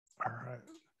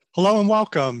Hello and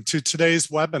welcome to today's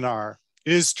webinar,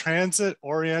 Is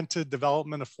Transit-Oriented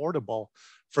Development Affordable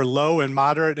for Low and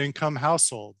Moderate Income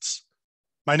Households?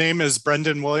 My name is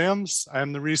Brendan Williams. I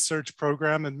am the Research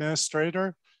Program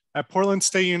Administrator at Portland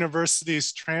State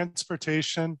University's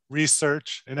Transportation,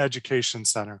 Research, and Education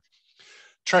Center.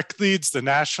 TREC leads the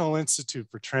National Institute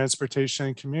for Transportation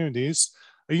and Communities,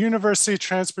 a university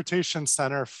transportation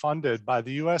center funded by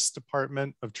the U.S.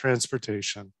 Department of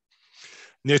Transportation.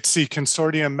 NITC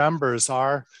consortium members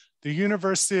are the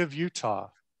University of Utah,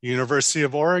 University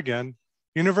of Oregon,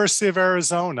 University of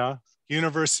Arizona,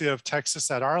 University of Texas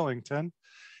at Arlington,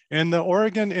 and the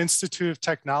Oregon Institute of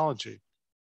Technology.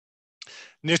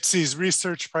 NITC's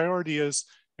research priority is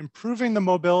improving the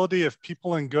mobility of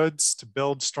people and goods to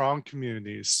build strong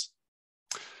communities.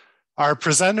 Our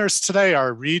presenters today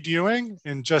are Reid Ewing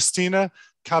and Justyna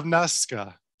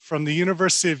Kaniewska from the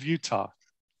University of Utah.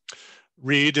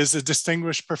 Reid is a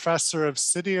distinguished professor of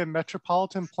city and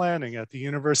metropolitan planning at the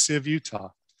University of Utah.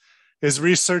 His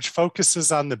research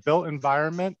focuses on the built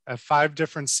environment at 5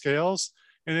 different scales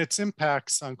and its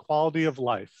impacts on quality of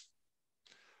life.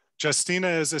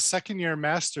 Justyna is a second-year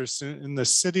master's student in the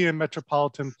City and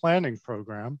Metropolitan Planning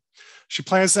program. She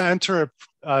plans to enter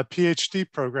a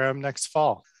PhD program next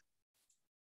fall.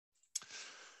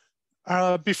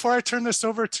 Before I turn this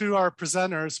over to our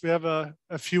presenters, we have a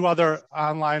few other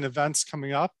online events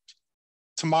coming up.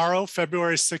 Tomorrow,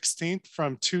 February 16th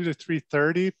from 2 to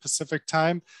 3:30 Pacific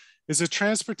time is a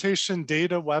transportation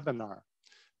data webinar,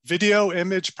 Video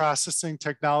Image Processing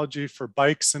Technology for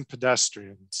Bikes and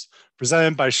Pedestrians,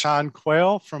 presented by Sean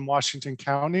Quayle from Washington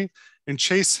County and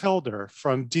Chase Hilder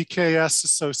from DKS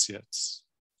Associates.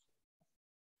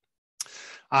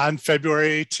 On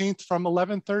February 18th from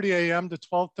 11:30 a.m. to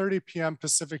 12:30 p.m.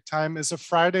 Pacific time is a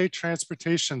Friday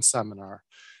transportation seminar,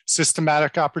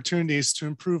 Systematic Opportunities to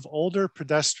Improve Older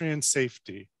Pedestrian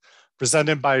Safety,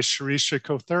 presented by Shirisha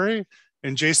Kothuri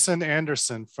and Jason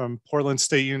Anderson from Portland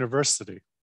State University.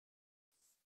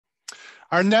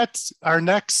 Our next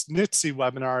NITC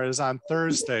webinar is on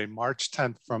Thursday, March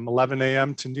 10th from 11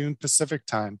 a.m. to noon Pacific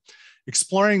time,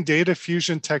 exploring data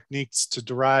fusion techniques to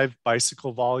derive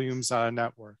bicycle volumes on a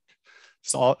network.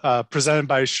 It's all presented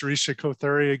by Shirisha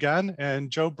Kothuri again and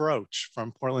Joe Broach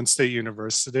from Portland State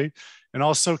University, and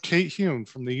also Kate Hume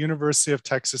from the University of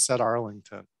Texas at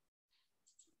Arlington.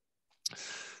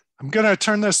 I'm going to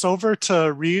turn this over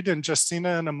to Reid and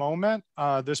Justyna in a moment.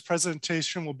 This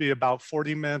presentation will be about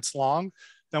 40 minutes long.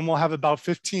 Then we'll have about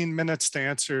 15 minutes to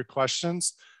answer your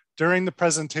questions. During the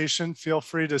presentation, feel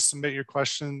free to submit your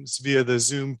questions via the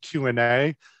Zoom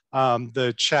Q&A.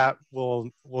 The chat will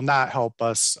not help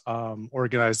us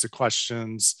organize the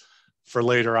questions for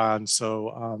later on,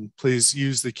 so please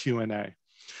use the Q&A.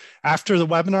 After the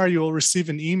webinar, you will receive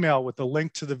an email with a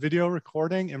link to the video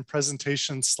recording and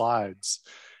presentation slides.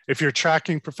 If you're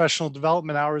tracking professional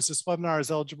development hours, this webinar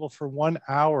is eligible for 1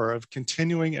 hour of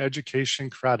continuing education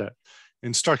credit.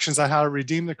 Instructions on how to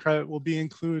redeem the credit will be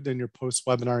included in your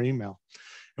post-webinar email.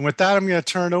 And with that, I'm going to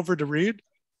turn it over to Reid.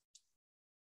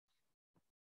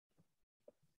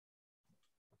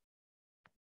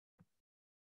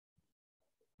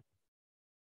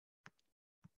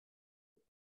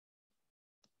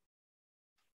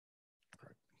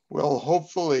 Well,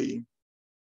 hopefully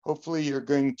you're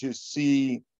going to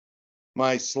see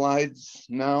my slides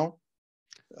now.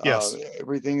 Yes.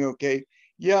 Everything okay?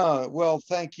 Yeah, well,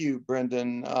 thank you,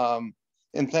 Brendan.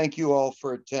 And thank you all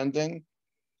for attending.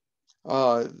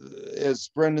 As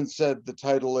Brendan said, the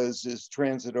title is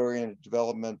Transit-Oriented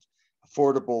Development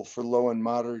Affordable for Low and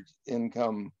Moderate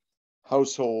Income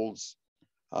Households.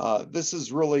 This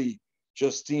is really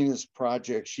Justyna's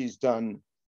project. She's done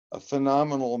a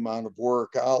phenomenal amount of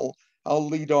work. I'll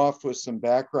lead off with some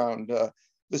background.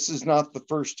 This is not the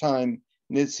first time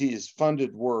NITC has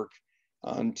funded work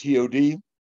on TOD.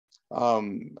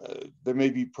 There may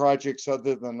be projects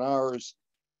other than ours,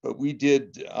 but we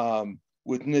did,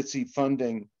 with NITC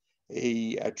funding,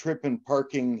 a trip and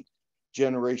parking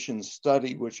generation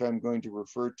study, which I'm going to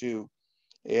refer to,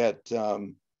 at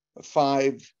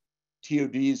 5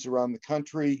 TODs around the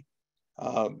country.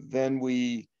 Then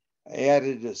we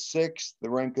added a 6th, the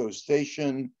Renko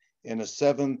Station, and a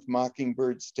 7th,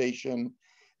 Mockingbird Station.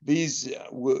 These,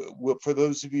 for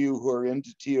those of you who are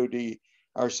into TOD,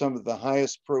 are some of the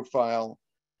highest profile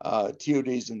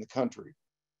TODs in the country,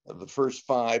 the first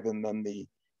 5 and then the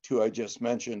 2 I just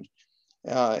mentioned.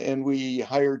 And we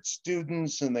hired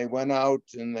students, and they went out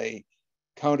and they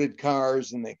counted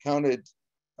cars, and they counted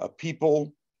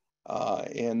people,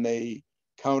 and they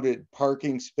counted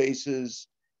parking spaces,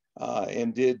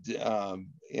 and did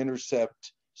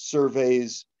intercept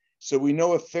surveys. So we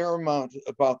know a fair amount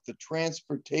about the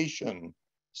transportation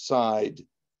side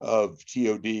of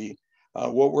TOD.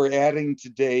 What we're adding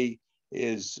today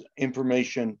is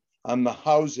information on the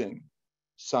housing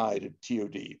side of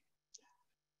TOD.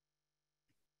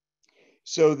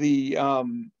 So the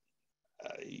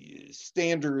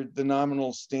the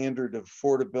nominal standard of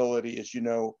affordability, as you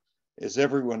know, as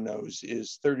everyone knows,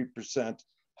 is 30%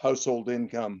 household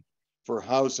income for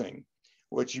housing.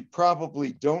 What you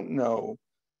probably don't know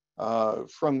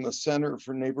from the Center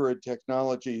for Neighborhood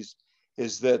Technologies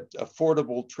is that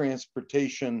affordable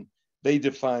transportation, they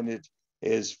define it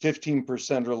as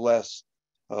 15% or less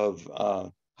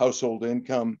of household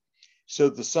income. So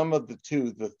the sum of the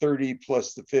two, the 30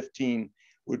 plus the 15,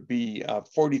 would be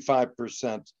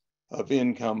 45% of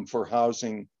income for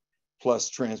housing plus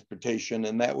transportation,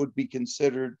 and that would be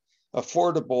considered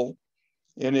affordable.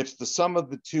 And if the sum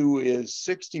of the two is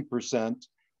 60%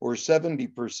 or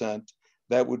 70%,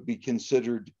 that would be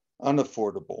considered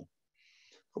unaffordable.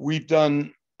 We've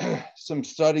done some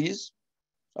studies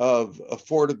of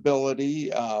affordability.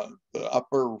 The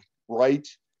upper right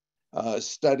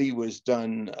study was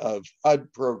done of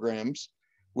HUD programs,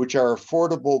 which are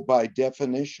affordable by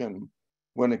definition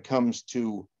when it comes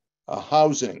to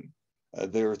housing.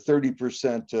 They're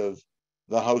 30% of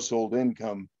the household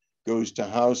income goes to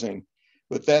housing.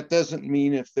 But that doesn't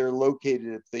mean if they're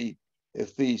located,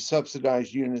 if the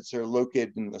subsidized units are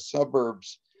located in the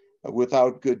suburbs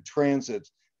without good transit,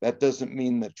 that doesn't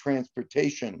mean that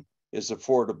transportation is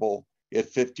affordable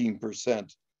at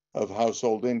 15% of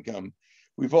household income.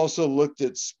 We've also looked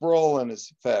at sprawl and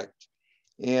its effect.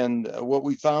 And what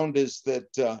we found is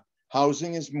that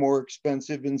housing is more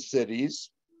expensive in cities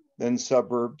than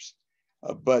suburbs,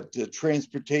 but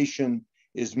transportation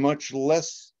is much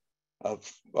less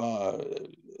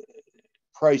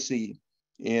pricey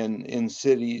in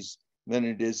cities than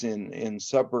it is in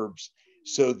suburbs.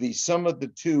 So the sum of the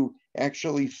two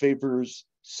actually favors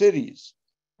cities.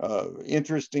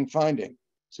 Interesting finding.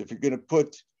 So if you're going to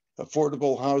put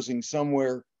affordable housing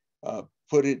somewhere,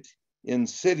 put it in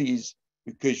cities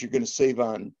because you're going to save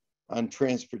on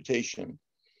transportation.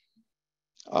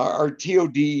 Our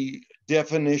TOD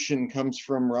definition comes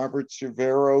from Robert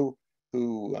Cervero,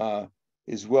 who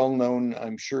is well known,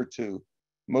 I'm sure, to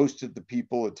most of the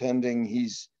people attending. He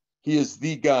is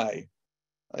the guy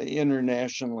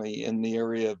internationally in the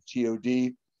area of TOD.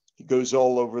 He goes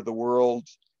all over the world,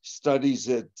 studies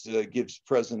it, gives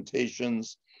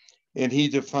presentations, and he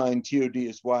defined TOD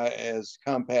as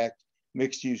compact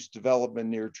mixed-use development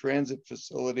near transit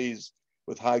facilities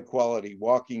with high-quality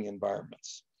walking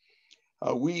environments.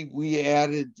 We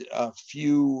added a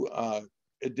few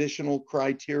additional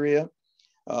criteria,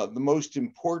 the most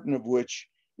important of which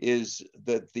is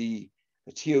that the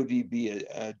TOD be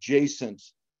adjacent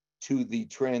to the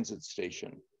transit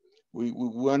station. We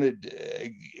wanted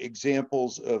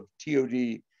examples of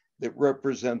TOD that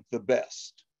represent the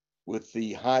best with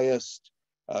the highest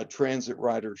transit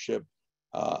ridership.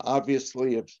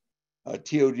 Obviously, if a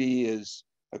TOD is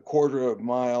a quarter of a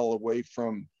mile away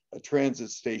from a transit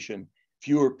station,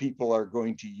 fewer people are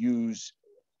going to use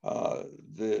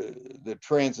the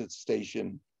transit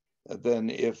station than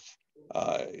if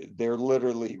they're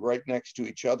literally right next to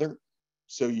each other.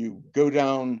 So you go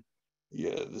down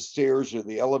the stairs or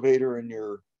the elevator in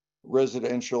your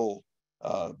residential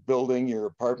building, your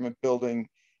apartment building,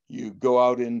 you go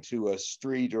out into a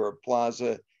street or a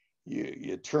plaza,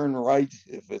 you turn right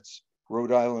if it's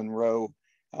Rhode Island Row,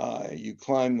 you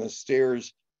climb the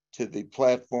stairs to the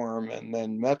platform, and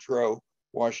then Metro,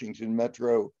 Washington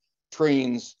Metro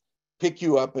trains pick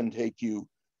you up and take you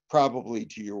probably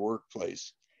to your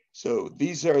workplace. So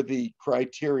these are the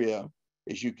criteria.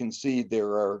 As you can see, there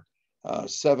are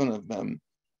 7 of them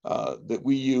that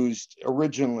we used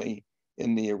originally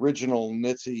in the original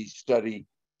NITC study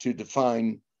to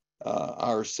define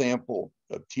our sample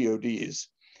of TODs.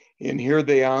 And here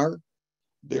they are.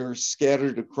 They're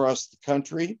scattered across the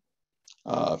country.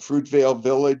 Fruitvale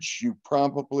Village, you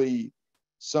probably,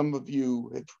 some of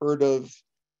you have heard of.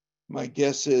 My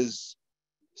guess is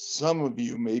some of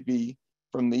you maybe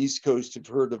from the East Coast have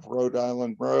heard of Rhode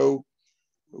Island Row.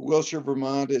 Wilshire,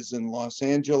 Vermont is in Los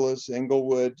Angeles.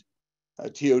 Englewood,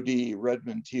 TOD,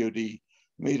 Redmond TOD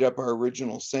made up our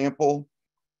original sample.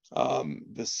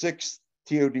 The 6th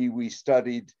TOD we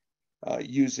studied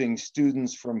using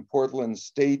students from Portland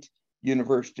State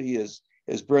University.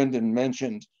 As Brendan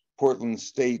mentioned, Portland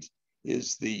State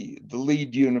is the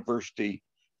lead university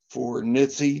for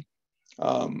NITC.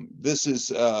 This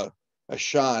is a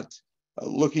shot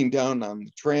looking down on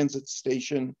the transit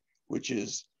station, which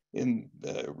is at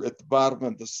the bottom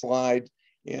of the slide,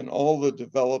 and all the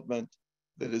development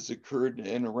that has occurred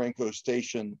in Orenco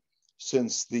Station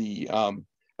since the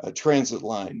transit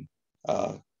line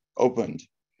opened.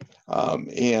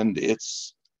 And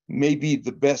it's maybe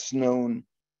the best known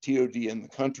TOD in the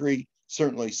country,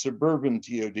 certainly suburban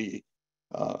TOD.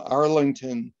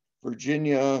 Arlington,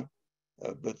 Virginia,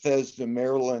 Bethesda,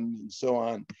 Maryland, and so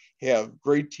on have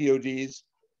great TODs,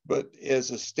 but as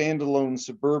a standalone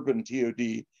suburban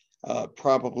TOD,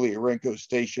 probably Orenco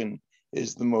Station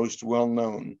is the most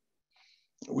well-known.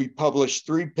 We published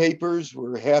 3 papers.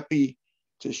 We're happy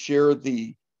to share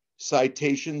the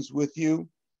citations with you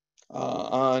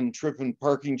on trip and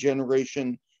parking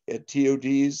generation at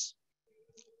TODs.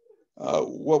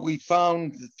 What we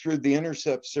found through the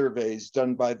intercept surveys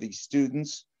done by the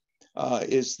students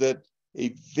is that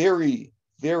a very,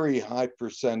 very high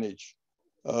percentage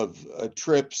of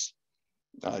trips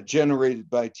generated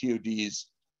by TODs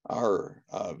are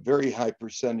very high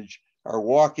percentage are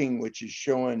walking, which is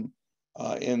shown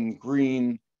in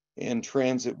green, and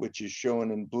transit, which is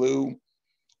shown in blue.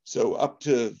 So up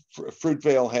to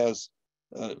Fruitvale has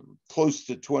close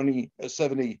to 70%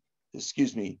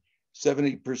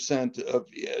 of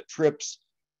trips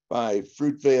by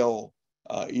Fruitvale,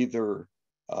 either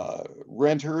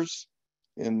renters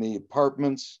in the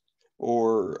apartments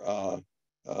or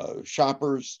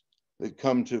shoppers that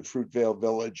come to Fruitvale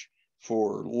Village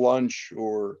for lunch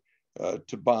or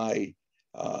to buy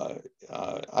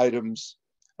items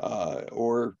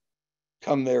or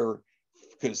come there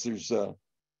because there's a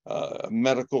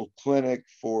medical clinic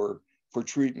for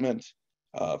treatment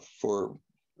for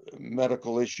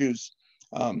medical issues.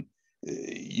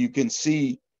 You can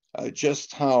see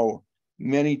just how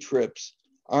many trips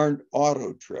aren't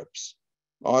auto trips.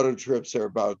 Auto trips are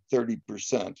about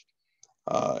 30%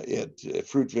 at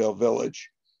Fruitvale Village.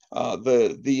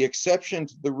 The exception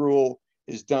to the rule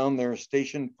is down there,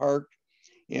 Station Park.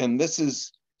 And this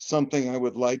is something I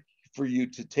would like for you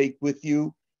to take with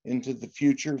you into the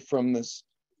future from this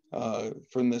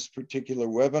particular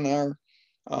webinar.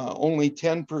 Only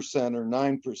 10% or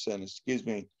 9%, excuse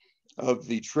me, of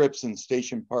the trips in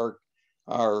Station Park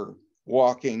are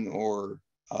walking or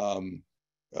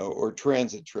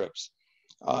transit trips.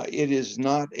 It is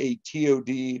not a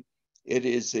TOD, it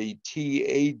is a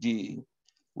TAD,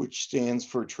 which stands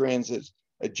for Transit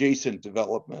Adjacent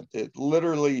Development. It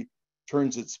literally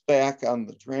turns its back on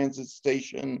the transit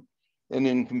station, and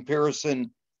in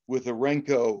comparison with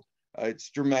Orenco,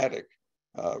 it's dramatic.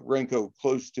 Orenco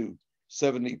close to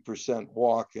 70%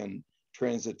 walk and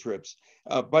transit trips.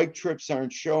 Bike trips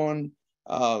aren't shown.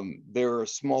 They're a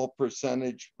small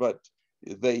percentage, but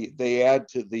they add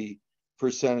to the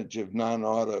percentage of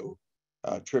non-auto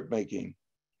trip making.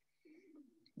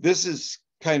 This is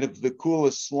kind of the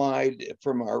coolest slide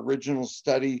from our original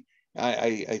study.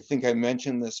 I think I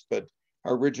mentioned this, but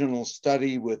our original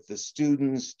study with the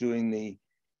students doing the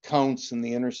counts and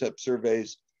the intercept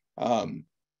surveys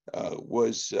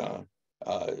was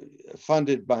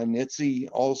funded by NITC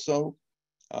also,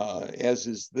 as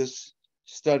is this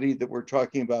study that we're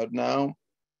talking about now.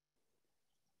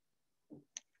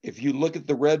 If you look at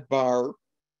the red bar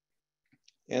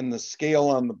and the scale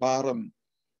on the bottom,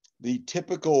 the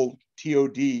typical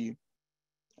TOD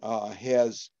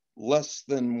has less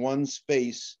than 1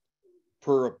 space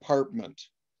per apartment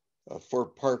for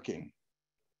parking.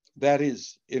 That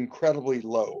is incredibly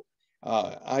low.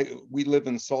 We live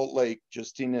in Salt Lake,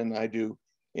 Justyna and I do,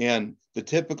 and the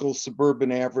typical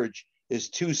suburban average is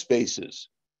 2 spaces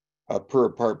per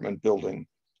apartment building.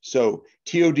 So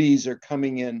TODs are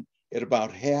coming in at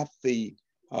about half the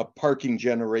parking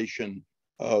generation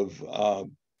of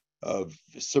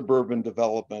suburban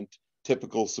development,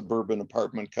 typical suburban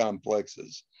apartment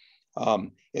complexes.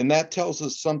 And that tells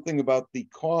us something about the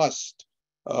cost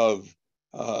of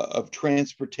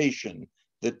transportation,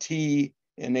 the T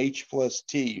and H plus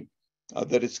T,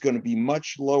 that it's going to be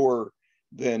much lower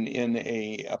than in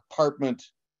a apartment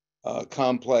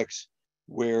complex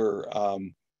where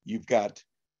you've got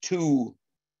 2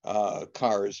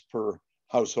 cars per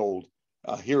household.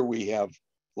 Here we have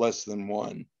less than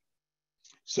 1.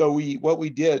 So what we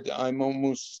did, I'm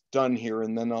almost done here,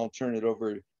 and then I'll turn it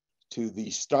over to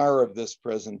the star of this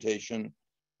presentation,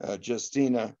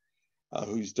 Justyna,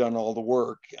 who's done all the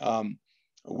work.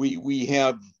 We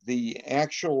have the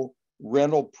actual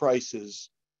rental prices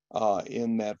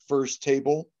in that first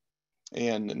table.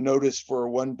 And notice for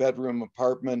a 1-bedroom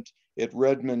apartment at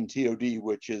Redmond TOD,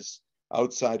 which is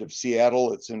outside of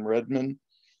Seattle, it's in Redmond.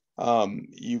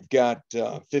 You've got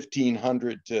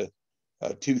 $1,500 to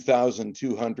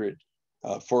 $2,200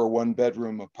 for a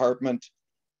 1-bedroom apartment.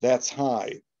 That's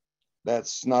high.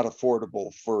 That's not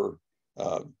affordable for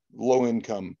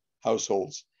low-income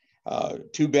households.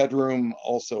 2-bedroom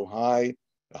also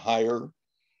higher.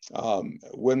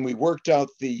 When we worked out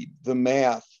the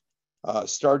math,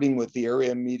 starting with the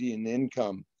area median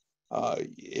income,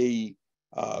 a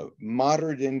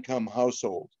moderate income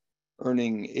household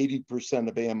earning 80%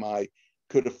 of AMI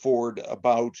could afford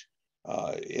about,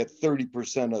 at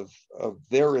 30% of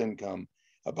their income,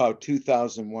 about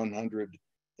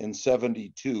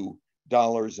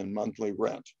 $2,172 in monthly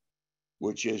rent,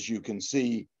 which, as you can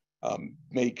see,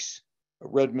 makes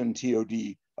Redmond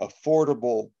TOD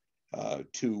affordable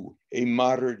to a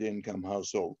moderate income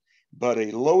household. But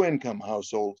a low income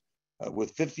household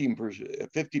with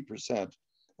 50%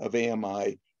 of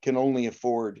AMI can only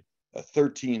afford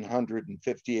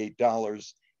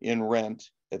 $1,358 in rent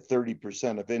at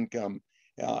 30% of income.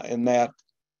 And that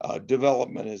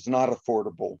development is not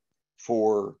affordable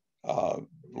for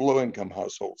low income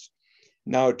households.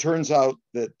 Now, it turns out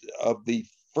that of the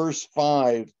first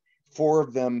 5, 4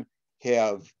 of them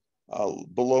have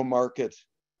below market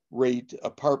rate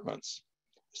apartments.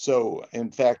 So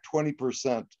in fact,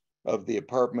 20% of the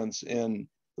apartments in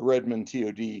the Redmond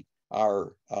TOD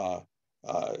are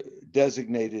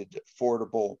designated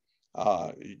affordable.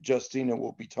 Justyna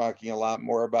will be talking a lot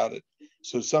more about it.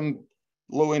 So some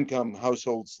low-income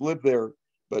households live there,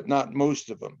 but not most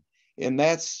of them. And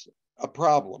that's a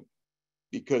problem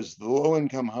because the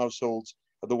low-income households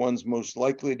are the ones most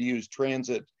likely to use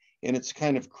transit. And it's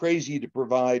kind of crazy to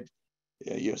provide,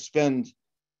 spend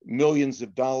millions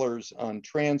of dollars on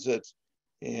transit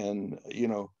and,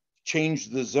 change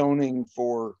the zoning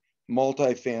for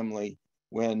multifamily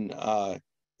when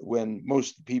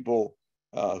most people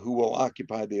who will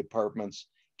occupy the apartments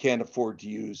can't afford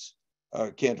to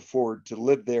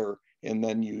live there and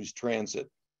then use transit.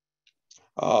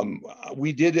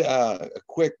 We did a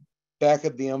quick back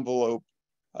of the envelope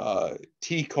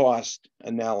T-cost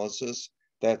analysis.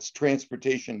 That's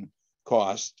transportation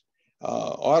cost.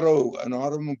 An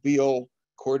automobile,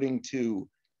 according to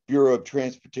Bureau of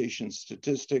Transportation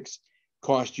Statistics,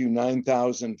 cost you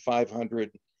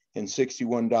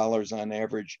 $9,561 on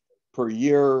average per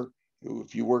year.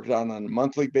 If you work it out on a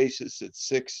monthly basis, it's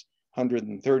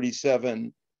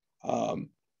 $637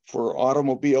 for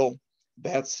automobile.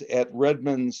 That's at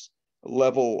Redmond's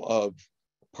level of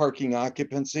parking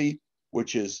occupancy,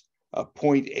 which is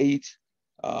 0.8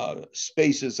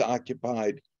 spaces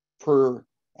occupied per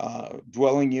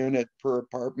dwelling unit per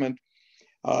apartment.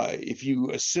 If you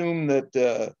assume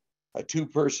that a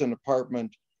 2-person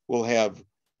apartment will have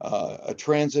a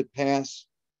transit pass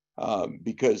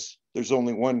because there's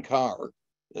only one car,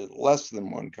 less than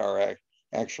one car,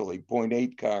 actually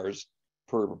 0.8 cars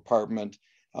per apartment.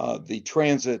 The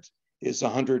transit is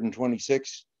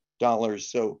 $126.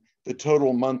 So the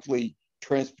total monthly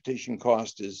transportation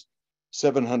cost is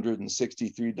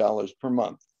 $763 per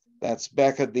month. That's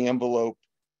back of the envelope.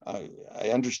 I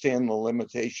understand the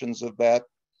limitations of that.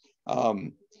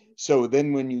 So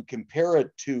then when you compare it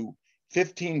to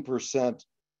 15%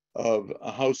 of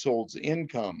a household's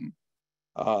income,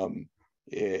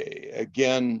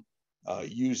 again,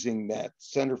 using that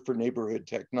Center for Neighborhood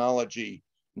Technology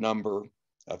number,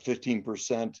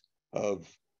 15% of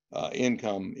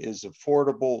income is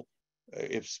affordable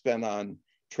if spent on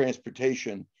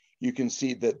transportation. You can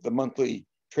see that the monthly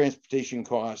transportation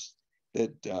costs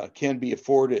that can be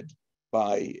afforded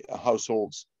by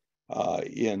households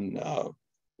in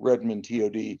Redmond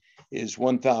TOD is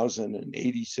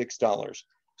 $1,086.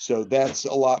 So that's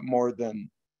a lot more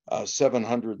than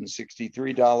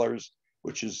 $763,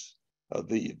 which is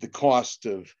the cost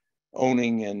of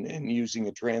owning and using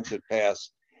a transit pass.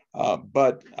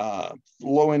 But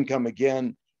low income,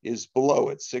 again, is below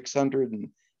it,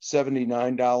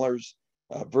 $679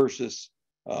 versus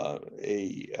a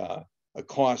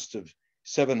cost of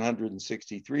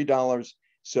 $763.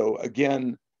 So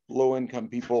again, low income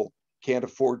people can't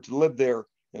afford to live there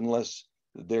unless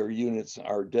their units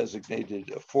are designated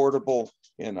affordable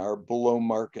and are below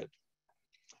market.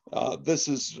 This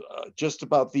is just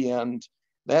about the end.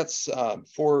 That's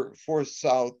 4th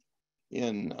South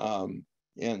in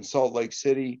Salt Lake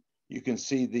City. You can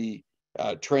see the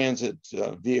transit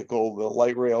vehicle, the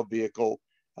light rail vehicle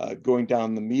going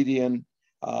down the median.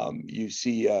 You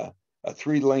see a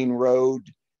 3-lane road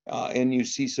and you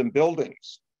see some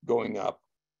buildings going up.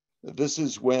 This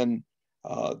is when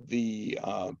the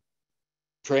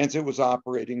transit was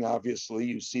operating, obviously.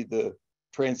 You see the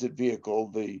transit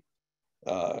vehicle, the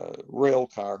rail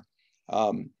car,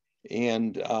 and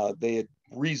they had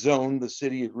rezoned, the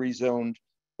city had rezoned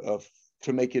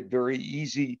to make it very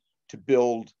easy to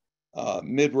build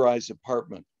mid-rise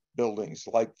apartment buildings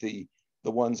like the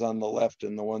ones on the left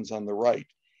and the ones on the right.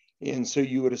 And so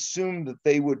you would assume that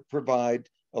they would provide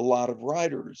a lot of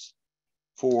riders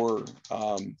for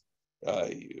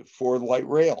light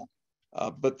rail,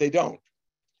 but they don't.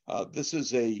 This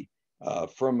is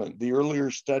from the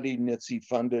earlier study NITC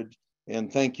funded,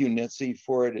 and thank you NITC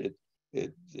for it.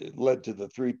 It led to the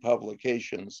 3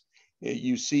 publications.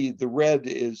 You see the red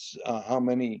is how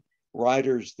many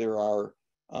riders there are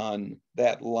on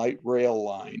that light rail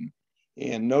line.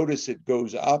 And notice it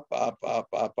goes up to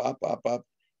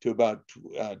about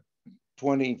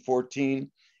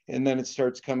 2014, and then it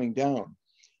starts coming down.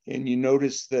 And you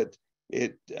notice that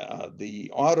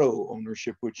the auto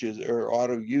ownership, or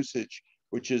auto usage,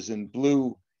 which is in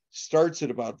blue, starts at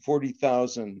about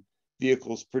 40,000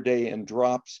 vehicles per day and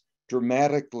drops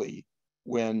dramatically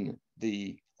when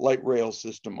the light rail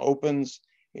system opens,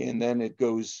 and then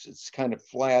it's kind of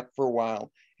flat for a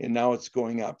while, and now it's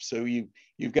going up. So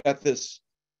you've got this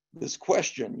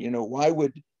question, why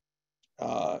would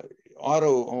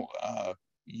auto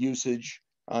usage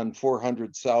on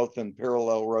 400 South and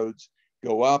parallel roads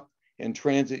go up and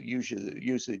transit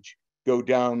usage go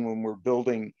down when we're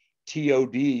building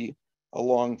TOD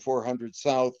along 400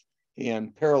 South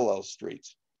and parallel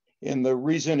streets? And the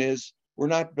reason is we're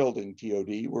not building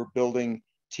TOD, we're building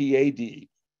TAD.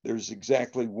 There's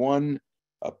exactly one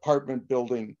apartment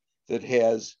building that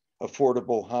has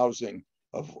affordable housing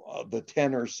of the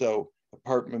 10 or so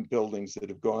apartment buildings that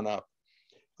have gone up.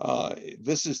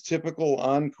 This is typical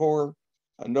Encore.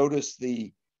 Notice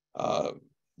the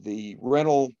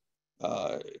rental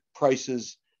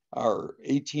prices are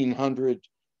 $1,800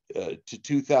 to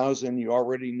 $2,000. You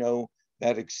already know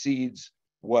that exceeds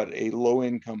what a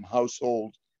low-income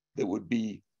household that would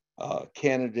be a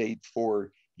candidate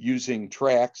for using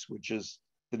tracks, which is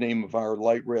the name of our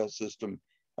light rail system,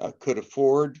 could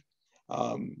afford.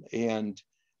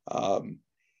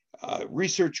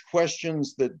 Research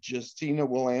questions that Justyna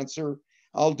will answer.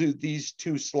 I'll do these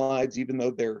 2 slides, even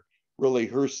though they're really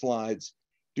her slides.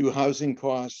 Do housing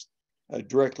costs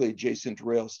directly adjacent to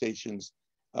rail stations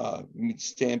meet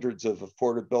standards of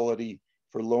affordability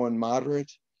for low and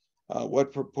moderate?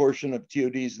 What proportion of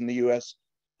TODs in the US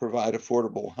provide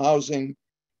affordable housing?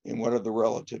 And what are the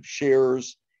relative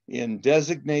shares in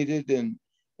designated? And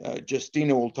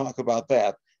Justyna will talk about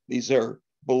that. These are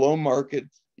below market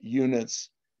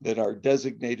units that are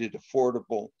designated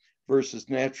affordable versus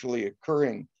naturally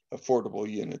occurring affordable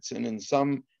units. And in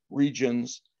some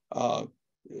regions,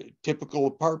 typical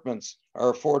apartments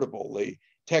are affordable.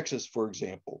 Texas, for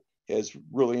example, has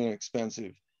really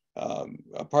inexpensive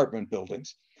apartment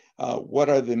buildings. What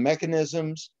are the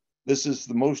mechanisms? This is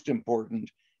the most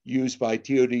important, used by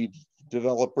TOD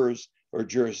developers or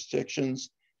jurisdictions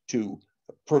to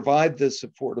provide this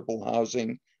affordable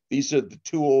housing. These are the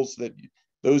tools that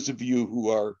those of you who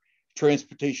are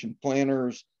transportation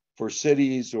planners for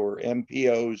cities or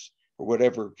MPOs or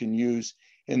whatever can use.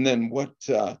 And then what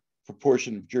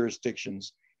proportion of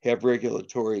jurisdictions have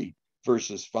regulatory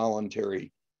versus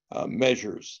voluntary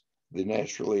measures, the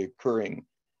naturally occurring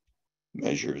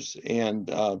measures. And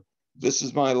this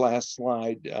is my last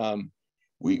slide.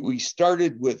 We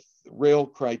started with rail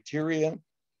criteria.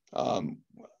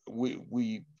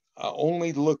 We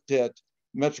only looked at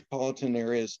metropolitan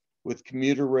areas with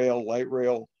commuter rail, light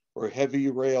rail, or heavy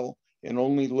rail, and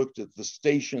only looked at the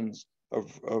stations on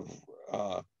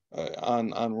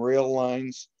rail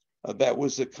lines. That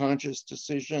was a conscious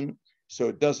decision. So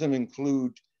it doesn't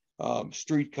include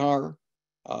streetcar,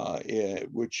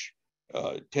 which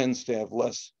tends to have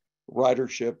less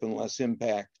ridership and less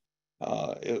impact,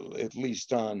 at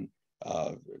least on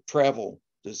travel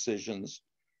decisions.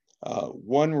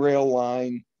 One rail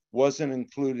line wasn't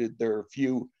included. There are a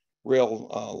few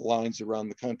rail lines around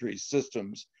the country,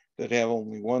 systems that have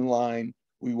only one line.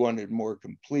 We wanted more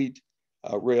complete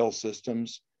rail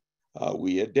systems.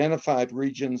 We identified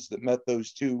regions that met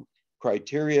those 2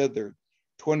 criteria. There are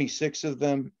 26 of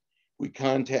them. We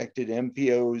contacted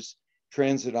MPOs,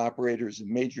 transit operators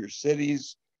in major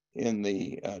cities in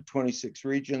the 26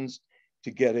 regions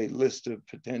to get a list of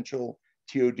potential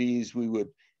TODs. We would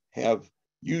have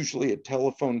usually a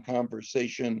telephone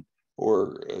conversation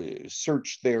or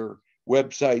search their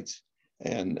websites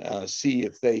and see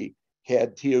if they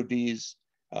had TODs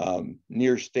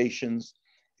near stations.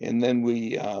 And then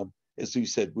we, as we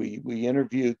said, we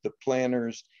interviewed the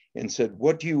planners and said,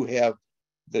 what do you have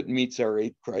that meets our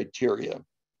 8 criteria?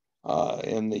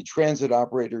 And the transit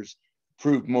operators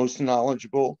proved most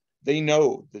knowledgeable. They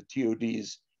know the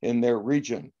TODs in their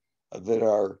region that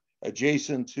are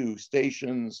adjacent to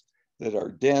stations, that are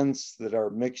dense, that are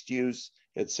mixed use,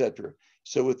 etc.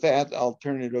 So with that, I'll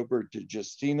turn it over to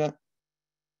Justyna.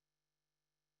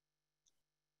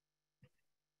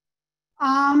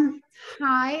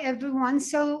 Hi, everyone.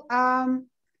 So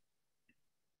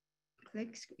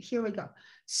click, here we go.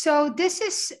 So this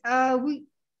is,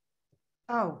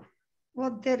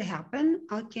 what did happen?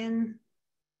 I can,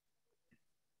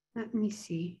 let me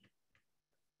see.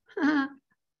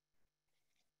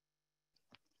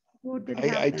 What did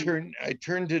happen? I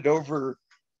turned it over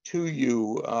to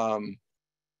you,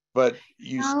 but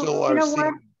you No, still you are know seeing.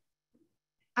 what?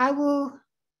 I will.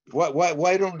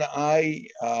 Why don't I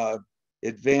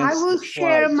advance? I will the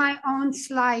share slides? my own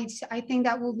slides. I think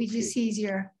that will be just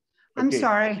easier. I'm Okay.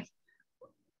 sorry.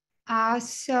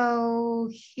 So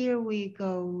here we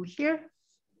go here.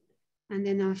 And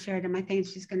then I'll share them. I think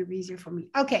it's just going to be easier for me.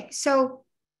 Okay, so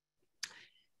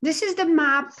this is the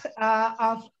map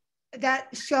that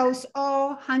shows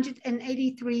all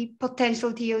 183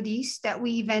 potential TODs that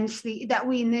we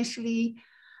initially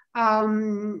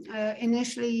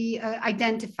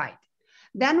identified.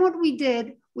 Then what we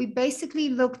did, we basically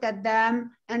looked at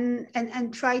them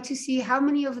and tried to see how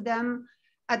many of them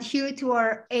adhere to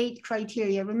our 8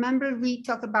 criteria. Remember, Reid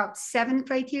talked about 7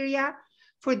 criteria.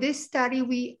 For this study,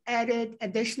 we added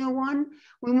additional 1.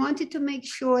 We wanted to make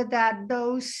sure that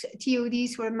those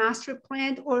TODs were master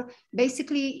planned or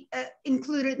basically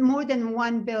included more than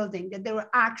 1 building, that they were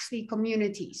actually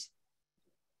communities.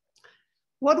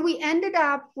 What we ended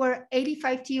up were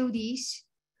 85 TODs,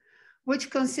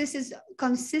 which consist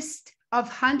of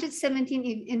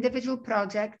 117 individual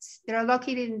projects. They are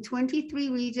located in 23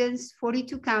 regions,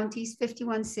 42 counties,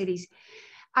 51 cities.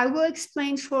 I will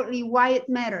explain shortly why it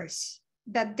matters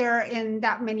that they're in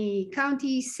that many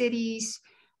counties, cities,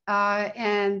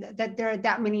 and that there are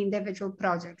that many individual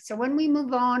projects. So when we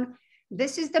move on,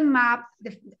 this is the map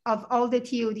of all the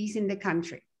TODs in the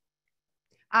country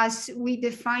as we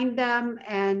define them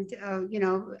and,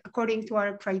 according to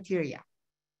our criteria.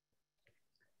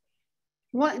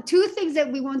 2 things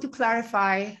that we want to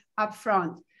clarify up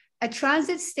front. A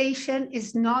transit station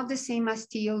is not the same as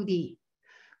TOD,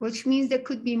 which means there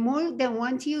could be more than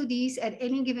 1 TODs at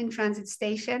any given transit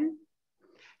station.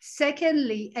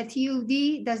 Secondly, a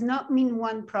TOD does not mean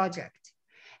 1 project.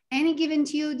 Any given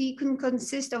TOD can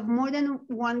consist of more than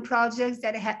 1 project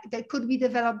that could be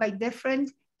developed by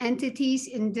different entities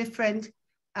in different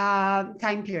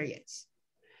time periods.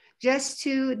 Just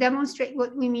to demonstrate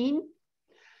what we mean,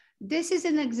 this is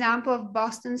an example of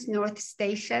Boston's North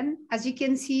Station. As you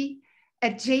can see,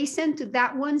 adjacent to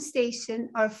that 1 station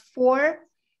are 4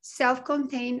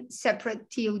 self-contained separate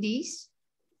TODs.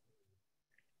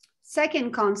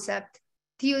 Second concept,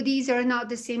 TODs are not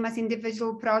the same as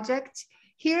individual projects.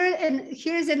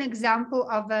 Here's an example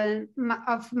of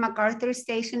MacArthur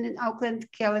Station in Oakland,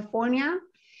 California.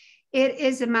 It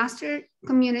is a master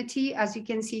community, as you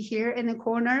can see here in the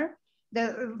corner,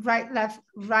 the right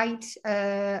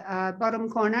bottom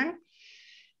corner.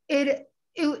 It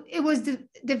was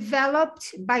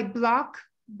developed by block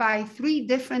by 3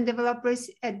 different developers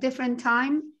at different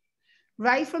time.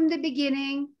 Right from the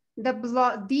beginning,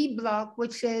 D block,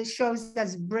 which shows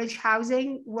as bridge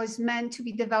housing, was meant to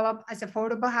be developed as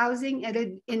affordable housing, and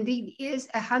it indeed is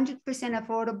 100%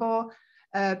 affordable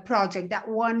project, that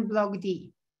 1 block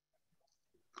D.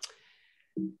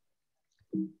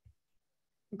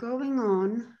 Going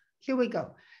on, here we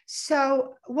go.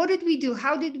 So what did we do?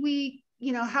 How did we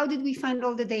find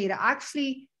all the data?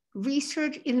 Actually,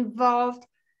 research involved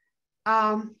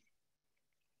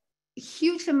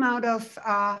huge amount of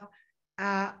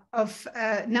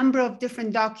number of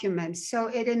different documents. So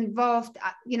it involved,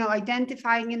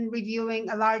 identifying and reviewing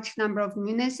a large number of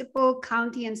municipal,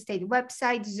 county, and state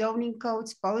websites, zoning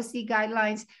codes, policy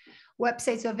guidelines,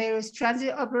 websites of various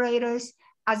transit operators,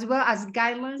 as well as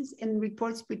guidelines and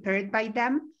reports prepared by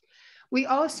them. We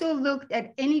also looked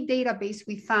at any database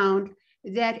we found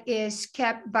that is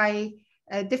kept by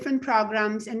different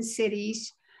programs and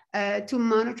cities to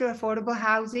monitor affordable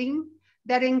housing.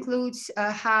 That includes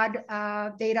a HUD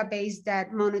database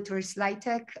that monitors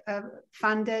LIHTC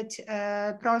funded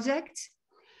projects.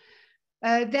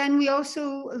 Then we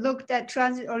also looked at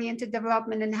transit-oriented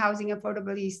development and housing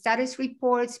affordability status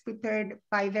reports prepared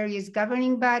by various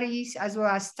governing bodies, as well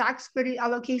as tax credit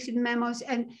allocation memos,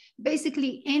 and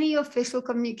basically any official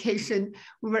communication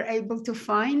we were able to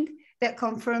find that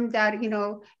confirmed that,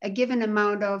 a given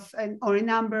amount of or a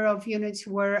number of units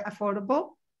were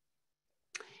affordable.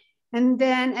 And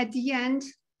then at the end,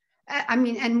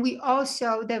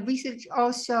 the research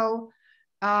also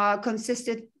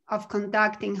consisted of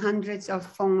conducting hundreds of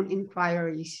phone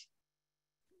inquiries.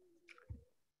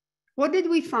 What did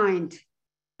we find?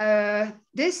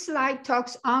 This slide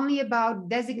talks only about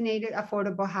designated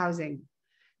affordable housing.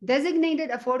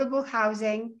 Designated affordable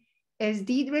housing is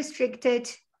deed restricted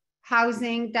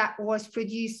housing that was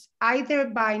produced either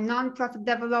by nonprofit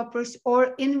developers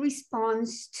or in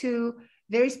response to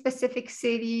very specific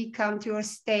city, county, or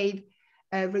state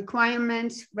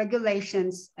requirements,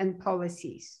 regulations, and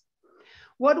policies.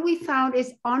 What we found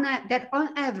is that on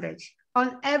average,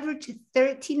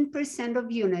 13%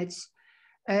 of units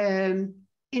in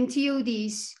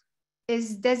TODs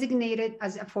is designated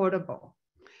as affordable.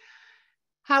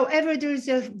 However, there's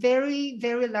a very,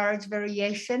 very large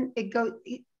variation.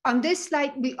 On this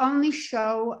slide, we only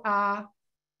show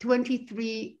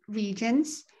 23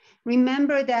 regions.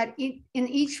 Remember that in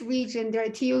each region, there are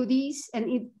TODs,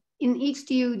 and in each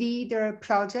TOD, there are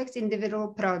projects, individual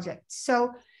projects.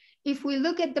 So if we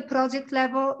look at the project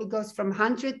level, it goes from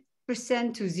 100%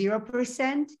 to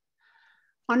 0%.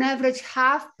 On average,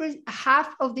 half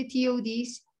of the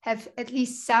TODs have at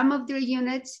least some of their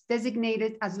units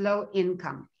designated as low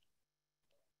income.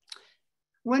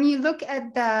 When you look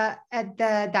at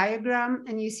the diagram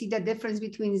and you see the difference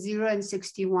between 0 and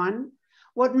 61,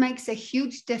 what makes a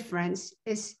huge difference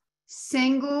is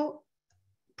single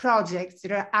projects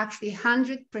that are actually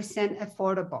 100%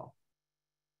 affordable.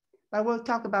 But we'll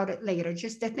talk about it later.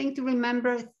 Just the thing to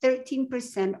remember,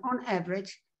 13% on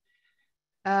average,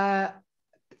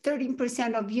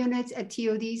 13% of units at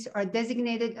TODs are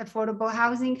designated affordable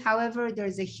housing. However,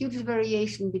 there's a huge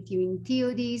variation between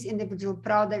TODs, individual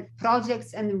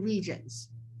projects, and regions.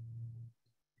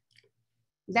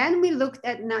 Then we looked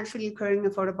at naturally occurring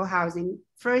affordable housing.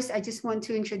 First, I just want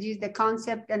to introduce the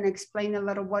concept and explain a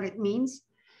little what it means.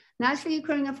 Naturally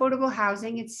occurring affordable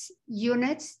housing, it's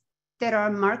units that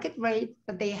are market rate,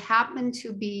 but they happen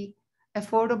to be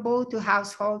affordable to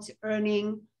households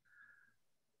earning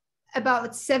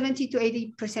about 70 to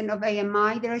 80% of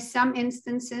AMI. There are some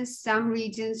instances, some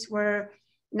regions where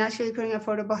naturally occurring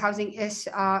affordable housing is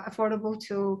affordable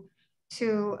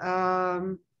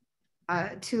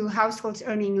to households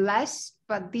earning less,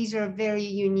 but these are very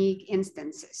unique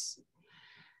instances.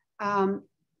 7%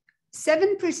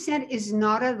 is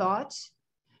not a lot,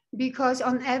 because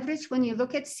on average, when you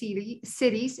look at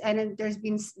cities, and there's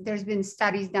been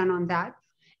studies done on that,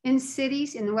 in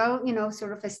cities, in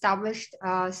sort of established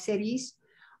cities,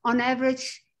 on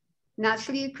average,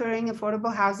 naturally occurring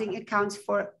affordable housing accounts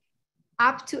for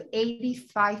up to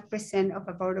 85% of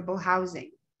affordable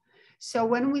housing. So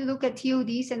when we look at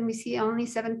TODs and we see only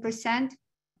 7%,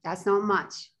 that's not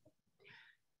much.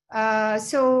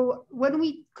 So when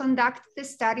we conducted the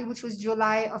study, which was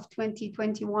July of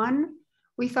 2021,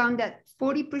 we found that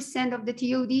 40% of the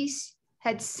TODs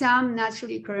had some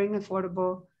naturally occurring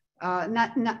affordable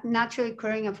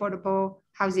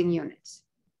housing units.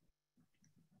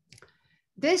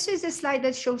 This is a slide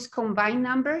that shows combined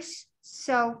numbers.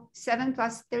 So 7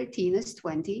 plus 13 is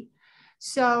 20.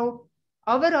 So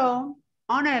overall,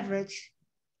 on average,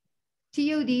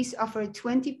 TODs offer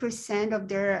 20% of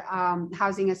their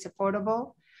housing as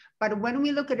affordable. But when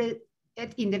we look at it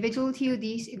at individual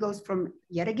TODs, it goes from,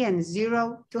 yet again,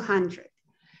 0 to 100.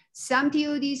 Some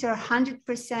TODs are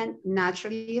 100%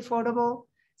 naturally affordable.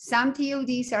 Some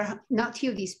TODs are not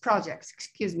TODs, projects.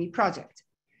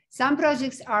 Some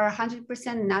projects are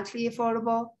 100% naturally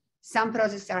affordable. Some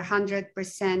projects are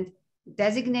 100%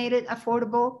 designated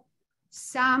affordable.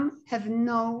 Some have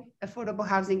no affordable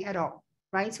housing at all,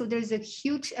 right? So there's a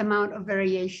huge amount of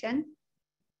variation.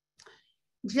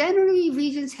 Generally,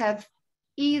 regions have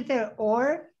either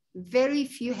or, very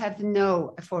few have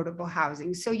no affordable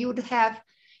housing. So you would have,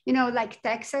 like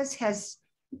Texas has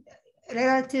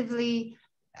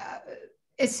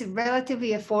it's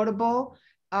relatively affordable.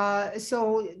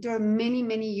 So there are many,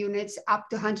 many units, up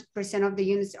to 100% of the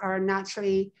units are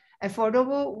naturally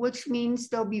affordable, which means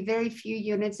there'll be very few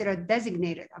units that are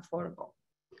designated affordable.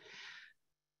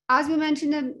 As we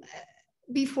mentioned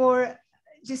before,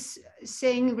 just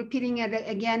repeating it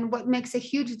again, what makes a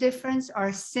huge difference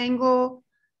are single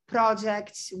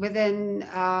projects within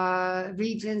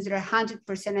regions that are 100%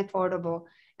 affordable,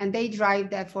 and they drive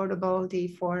the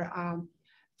affordability for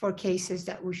cases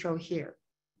that we show here.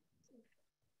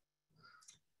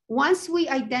 Once we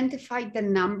identified the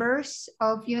numbers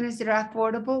of units that are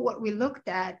affordable, what we looked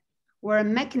at were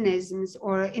mechanisms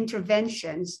or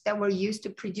interventions that were used to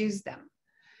produce them.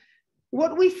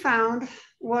 What we found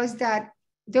was that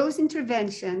those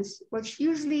interventions, which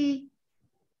usually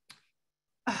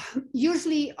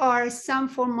are some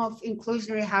form of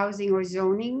inclusionary housing or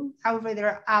zoning. However, there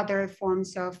are other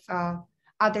forms of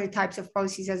other types of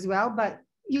policies as well, but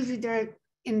usually they're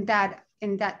in that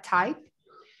type.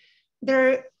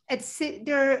 They're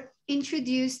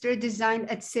introduced, they're designed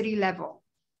at city level,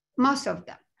 most of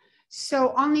them.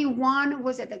 So only one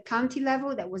was at the county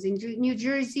level, that was in New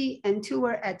Jersey, and 2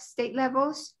 were at state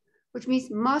levels. which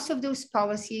means most of those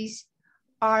policies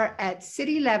are at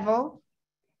city level.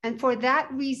 And for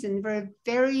that reason, we're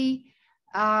very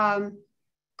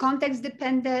context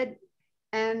dependent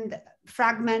and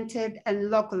fragmented and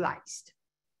localized.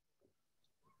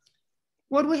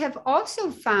 What we have also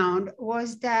found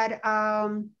was that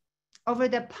over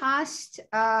the past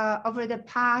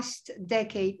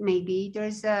decade, maybe,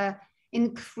 there's a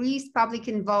increased public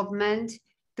involvement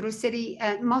through city,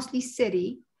 mostly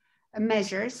city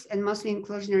measures and mostly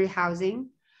inclusionary housing.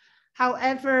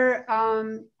 However,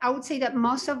 I would say that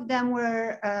most of them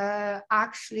were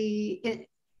actually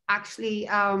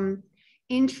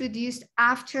introduced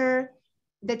after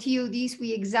the TODs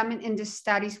we examined in the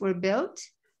studies were built.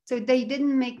 So they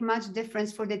didn't make much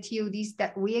difference for the TODs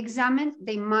that we examined.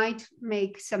 They might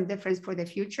make some difference for the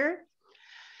future.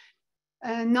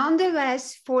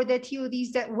 Nonetheless, for the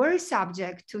TODs that were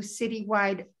subject to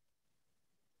citywide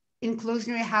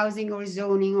inclusionary housing or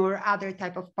zoning or other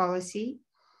type of policy,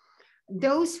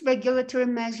 those regulatory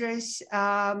measures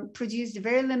produced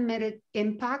very limited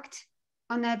impact,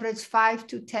 on average 5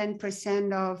 to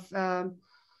 10% of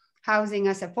housing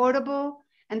as affordable.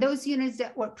 And those units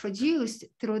that were produced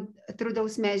through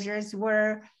those measures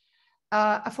were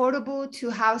affordable to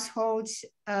households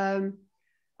of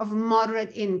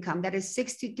moderate income, that is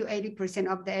 60 to 80%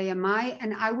 of the AMI.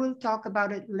 And I will talk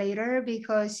about it later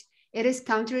because it is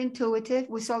counterintuitive.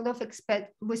 We sort of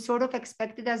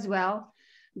expected as well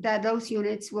that those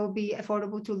units will be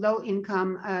affordable to low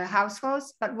income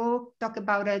households, but we'll talk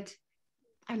about it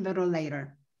a little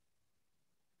later.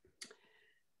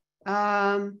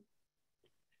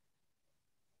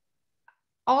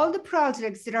 All the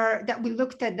projects that we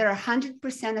looked at that are 100%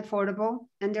 affordable,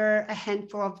 and there are a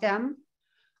handful of them,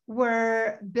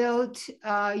 were built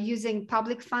using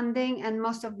public funding, and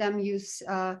most of them use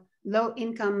low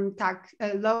income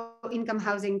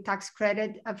housing tax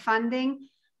credit funding.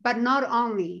 But not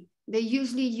only, they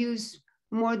usually use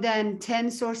more than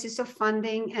 10 sources of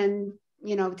funding, and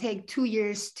take 2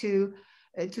 years to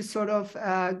sort of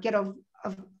get off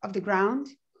the ground.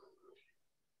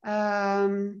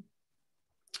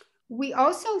 We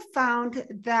also found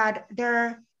that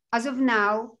there, as of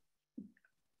now,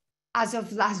 as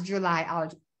of last July,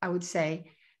 I would say,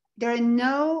 there are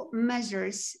no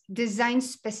measures designed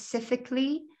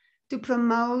specifically to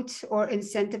promote or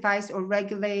incentivize or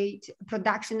regulate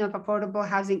production of affordable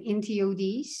housing in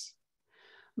TODs.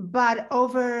 But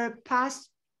over past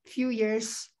few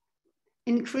years,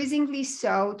 increasingly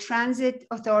so, transit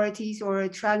authorities or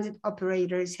transit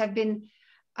operators have been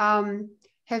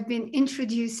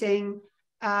introducing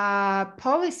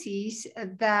policies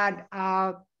that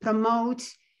promote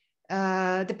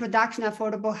the production of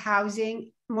affordable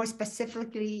housing, more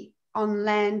specifically on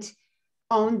land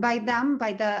owned by them,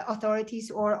 by the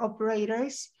authorities or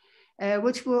operators,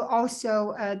 which will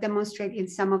also demonstrate in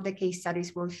some of the case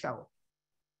studies we'll show.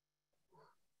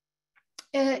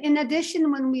 In addition,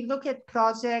 when we look at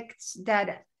projects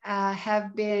that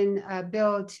have been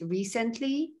built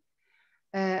recently,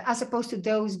 as opposed to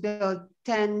those built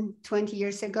 10, 20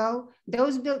 years ago,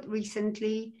 those built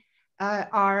recently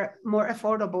are more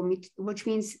affordable, which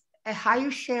means a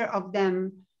higher share of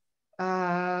them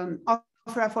offer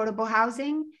affordable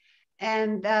housing,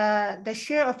 and the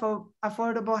share of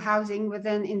affordable housing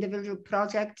within individual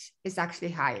projects is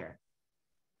actually higher.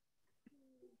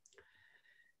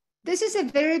 This is a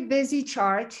very busy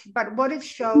chart, but what it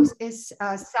shows is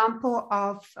a sample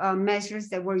of measures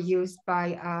that were used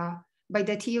by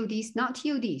the TODs, not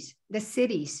TODs, the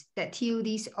cities that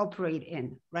TODs operate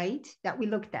in, right? That we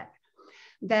looked at.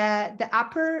 The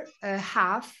upper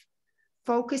half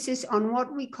focuses on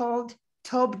what we called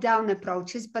top-down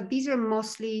approaches, but these are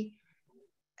mostly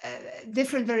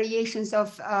different variations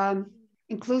of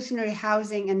inclusionary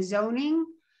housing and zoning.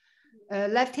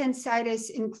 Left-hand side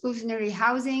is inclusionary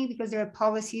housing because there are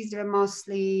policies that are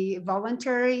mostly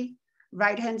voluntary.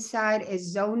 Right-hand side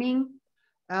is zoning,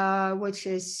 which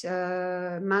is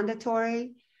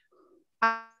mandatory.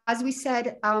 As we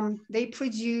said, they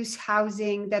produce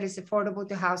housing that is affordable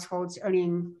to households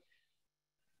earning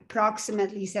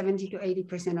approximately 70 to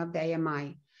 80% of the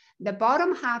AMI. The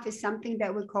bottom half is something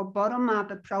that we call bottom-up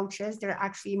approaches. They're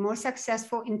actually more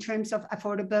successful in terms of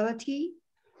affordability,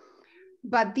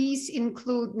 but these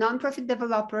include nonprofit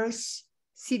developers,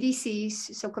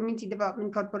 CDCs, so community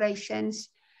development corporations,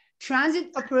 transit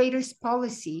operators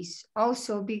policies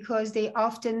also, because they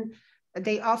often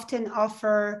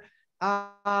offer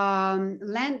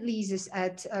land leases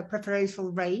at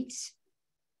preferential rates.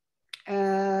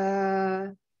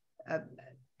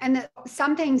 And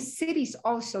sometimes cities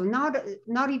also,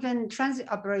 not even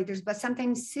transit operators, but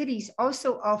sometimes cities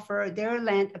also offer their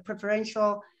land at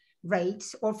preferential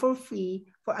rates or for free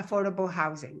for affordable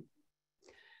housing.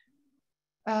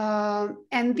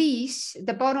 And these,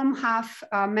 the bottom half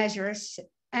measures,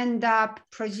 end up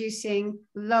producing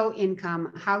low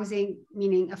income housing,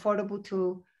 meaning affordable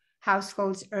to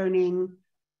households earning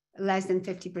less than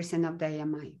 50% of the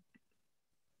AMI.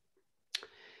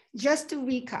 Just to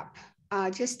recap,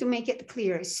 just to make it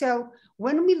clear. So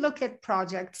when we look at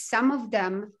projects, some of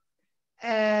them,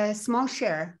 a small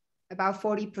share, about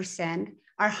 40%,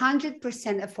 are 100%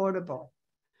 affordable.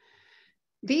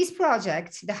 These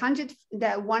projects, the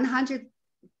 100%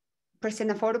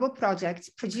 affordable projects,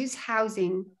 produce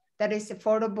housing that is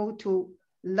affordable to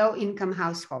low-income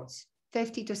households,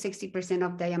 50 to 60%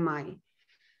 of the AMI.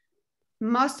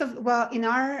 Most of, well, in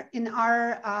our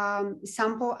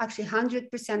sample, actually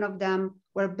 100% of them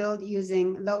were built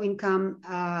using low-income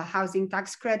housing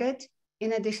tax credit,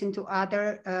 in addition to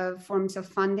other forms of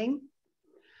funding.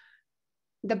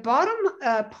 The bottom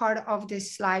part of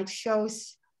this slide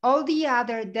shows all the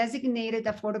other designated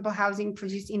affordable housing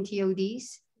produced in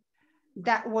TODs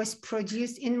that was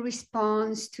produced in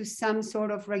response to some sort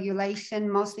of regulation,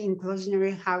 mostly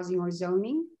inclusionary housing or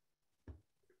zoning.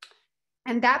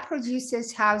 And that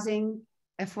produces housing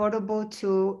affordable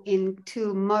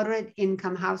to moderate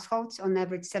income households, on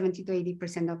average 70 to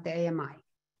 80% of the AMI.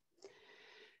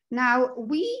 Now,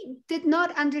 we did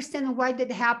not understand why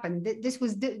that happened. This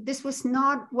was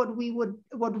not what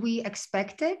we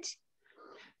expected.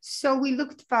 So we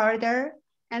looked further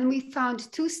and we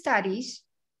found two studies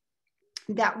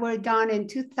that were done in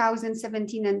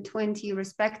 2017 and 20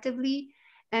 respectively.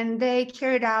 And they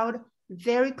carried out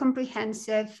very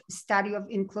comprehensive study of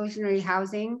inclusionary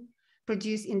housing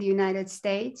produced in the United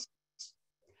States.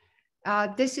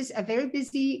 This is a very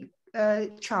busy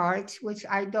chart, which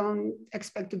I don't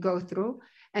expect to go through,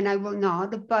 and I will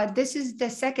not, but this is the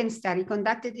second study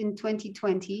conducted in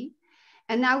 2020.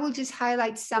 And I will just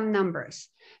highlight some numbers.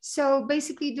 So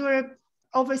basically there were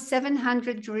over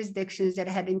 700 jurisdictions that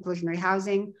had inclusionary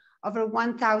housing, over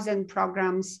 1,000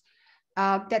 programs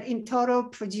that in total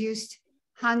produced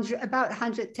about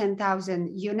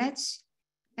 110,000 units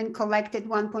and collected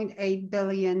 $1.8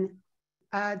 billion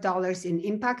in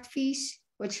impact fees,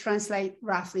 which translate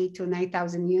roughly to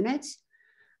 9,000 units.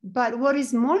 But what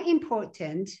is more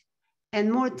important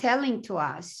and more telling to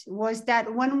us was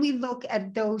that when we look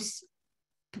at those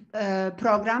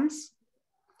programs,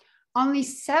 only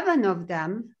 7 of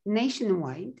them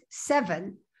nationwide,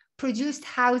 7, produced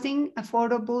housing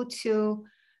affordable to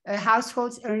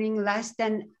households earning less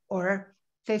than or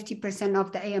 50%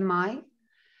 of the AMI,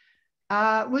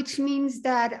 which means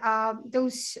that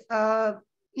those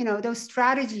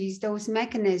strategies, those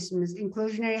mechanisms,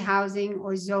 inclusionary housing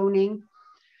or zoning,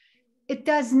 it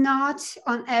does not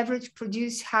on average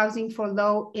produce housing for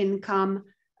low income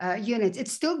units.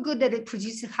 It's still good that it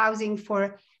produces housing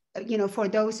for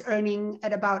those earning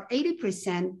at about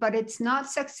 80%, but it's not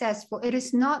successful. It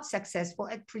is not successful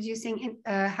at producing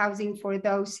housing for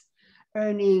those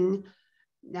earning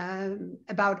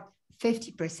about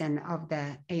 50% of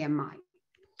the AMI.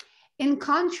 In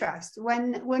contrast,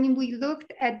 when we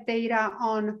looked at data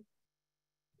on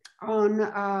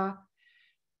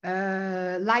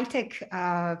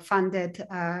LIHTC funded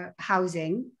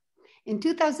housing, in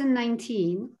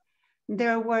 2019,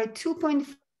 there were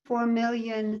 2.4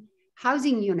 million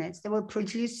housing units that were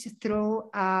produced through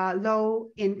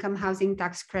low income housing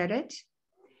tax credit.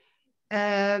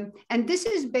 And this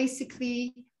is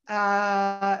basically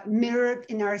mirrored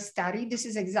in our study. This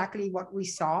is exactly what we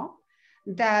saw,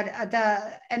 that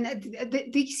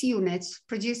these units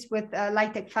produced with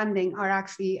LIHTC funding are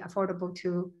actually affordable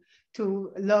to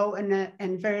low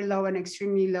and very low and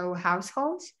extremely low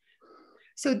households.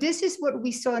 So this is what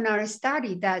we saw in our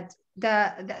study, that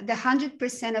the 100%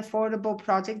 affordable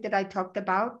project that I talked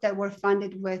about that were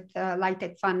funded with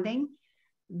LIHTC funding,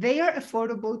 they are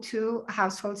affordable to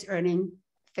households earning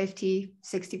 50,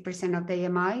 60% of the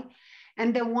AMI.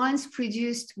 And the ones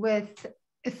produced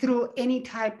through any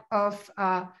type of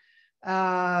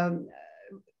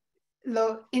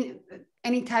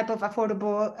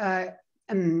affordable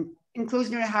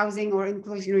inclusionary housing or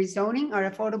inclusionary zoning are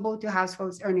affordable to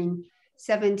households earning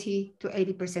 70 to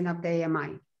 80% of the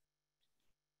AMI.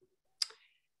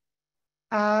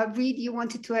 Reid, you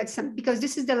wanted to add something, because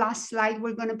this is the last slide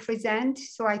we're going to present.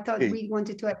 So I thought Reid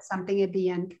wanted to add something at the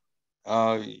end.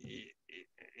 Can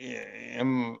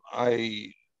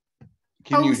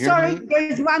you hear me?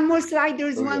 There's one more slide.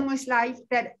 More slide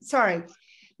sorry.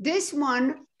 This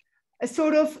one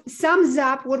sort of sums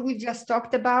up what we just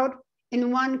talked about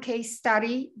in one case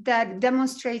study that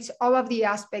demonstrates all of the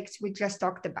aspects we just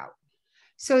talked about.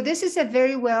 So this is a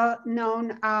very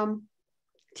well-known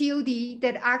TOD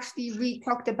that actually Reid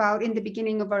talked about in the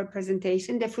beginning of our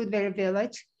presentation, the Fruitvale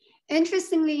Village.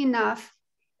 Interestingly enough,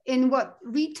 in what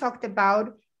Reid talked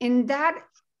about, in that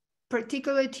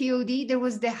particular TOD, there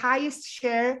was the highest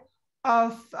share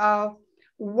of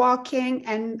walking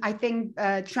and I think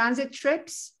transit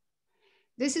trips.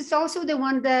 This is also the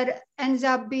one that ends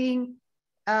up being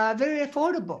very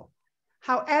affordable.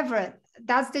 However,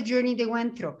 that's the journey they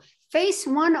went through. Phase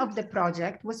 1 of the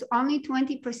project was only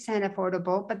 20%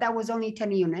 affordable, but that was only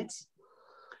 10 units.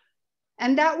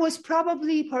 And that was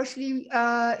probably partially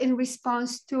in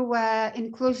response to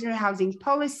inclusionary housing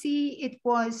policy. It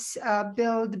was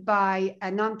built by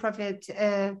a nonprofit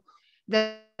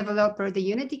developer, the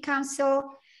Unity Council.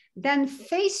 Then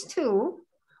phase 2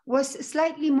 was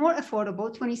slightly more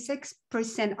affordable.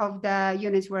 26% of the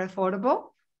units were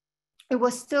affordable. It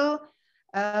was still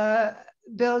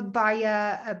built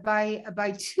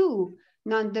by two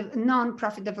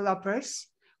non-profit developers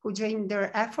who joined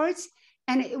their efforts.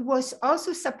 And it was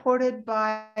also supported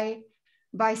by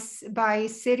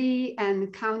city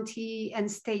and county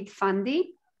and state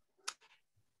funding.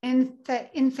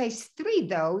 In phase 3,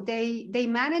 though, they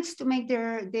managed to make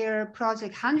their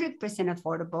project 100%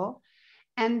 affordable.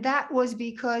 And that was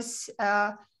because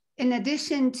in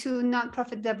addition to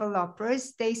nonprofit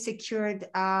developers, they secured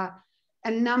a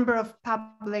number of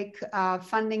public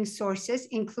funding sources,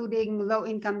 including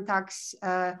low-income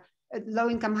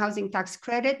housing tax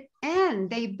credit, and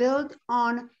they built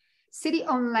on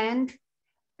city-owned land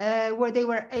where they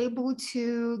were able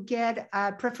to get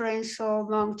a preferential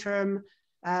long-term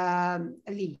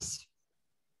lease.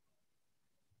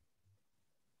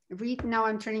 Reid, now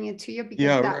I'm turning it to you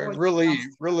because that was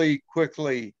really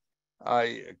quickly.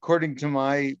 According to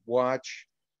my watch,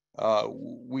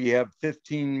 we have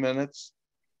 15 minutes,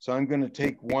 so I'm going to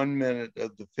take 1 minute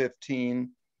of the 15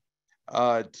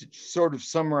 to sort of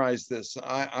summarize this.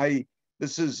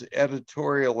 This is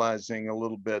editorializing a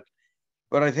little bit,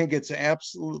 but I think it's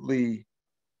absolutely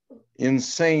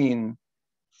insane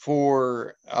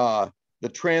for the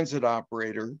transit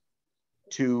operator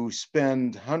to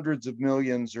spend hundreds of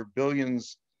millions or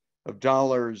billions of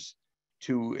dollars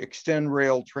to extend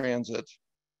rail transit,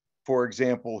 for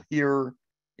example, here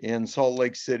in Salt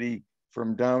Lake City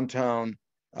from downtown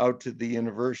out to the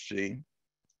university.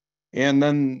 And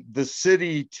then the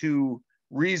city to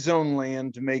rezone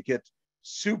land to make it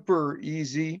super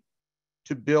easy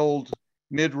to build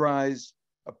mid-rise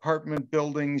apartment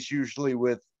buildings, usually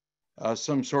with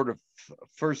some sort of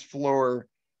first floor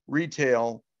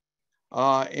retail,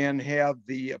 and have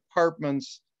the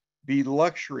apartments be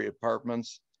luxury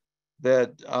apartments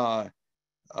that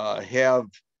have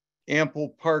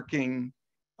ample parking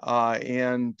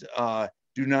and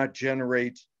do not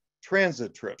generate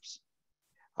transit trips.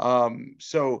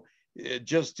 So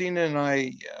Justyna and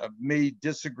I may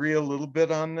disagree a little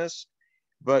bit on this,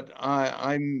 but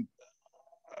I'm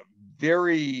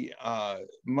very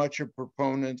much a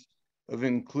proponent of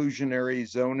inclusionary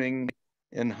zoning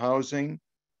and housing.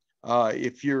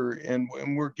 If you're, and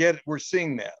we're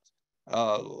seeing that.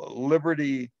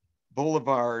 Liberty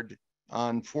Boulevard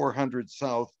on 400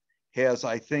 South has,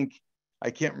 I think,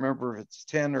 I can't remember if it's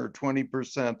 10 or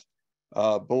 20%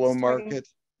 below market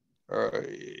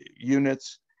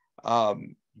units,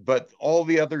 but all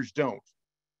the others don't.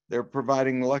 They're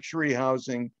providing luxury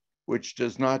housing, which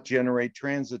does not generate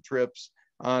transit trips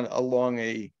along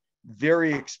a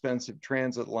very expensive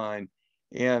transit line.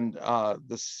 And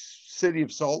the city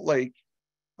of Salt Lake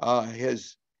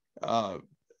has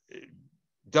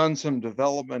done some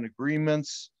development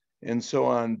agreements and so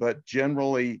on, but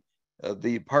generally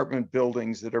the apartment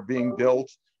buildings that are being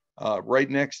built right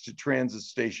next to transit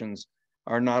stations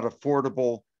are not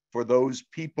affordable for those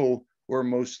people who are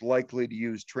most likely to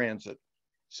use transit.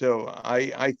 So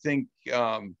I think,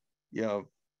 you know,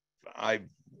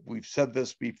 we've said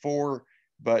this before,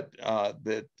 but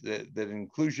that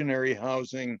inclusionary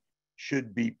housing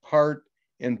should be part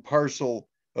and parcel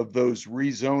of those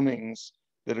rezonings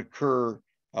that occur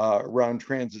around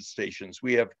transit stations.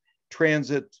 We have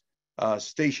transit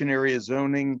station area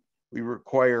zoning. We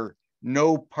require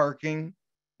no parking,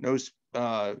 no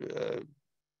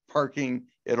parking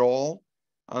at all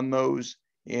on those,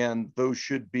 and those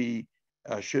should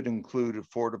include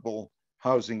affordable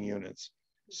housing units.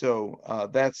 So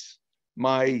that's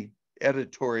my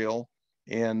editorial,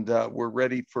 and we're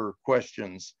ready for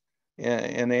questions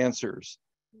and answers,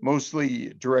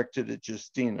 mostly directed at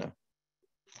Justyna,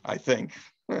 I think,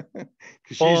 because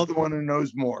she's the one who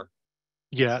knows more.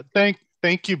 Yeah,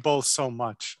 thank you both so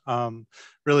much.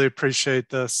 Really appreciate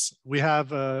this. We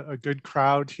have a good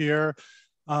crowd here,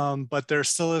 but there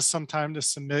still is some time to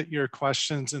submit your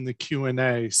questions in the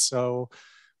Q&A. So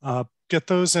Get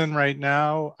those in right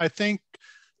now. I think,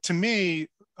 to me,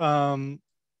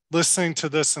 listening to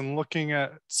this and looking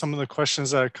at some of the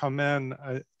questions that come in,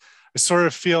 I sort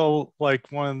of feel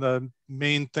like one of the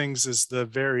main things is the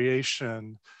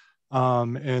variation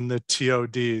in the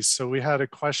TODs. So we had a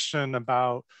question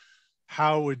about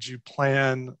how would you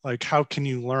plan, like how can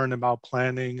you learn about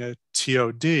planning a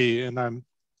TOD? And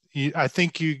I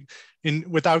think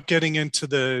without getting into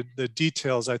the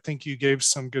details, I think you gave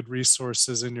some good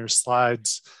resources in your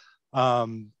slides.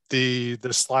 The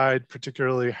slide,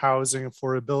 particularly housing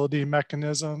affordability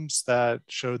mechanisms, that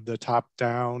showed the top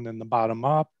down and the bottom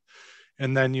up.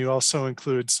 And then you also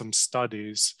include some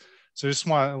studies. So I just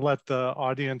want to let the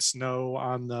audience know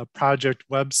on the project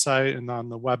website and on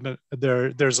the web,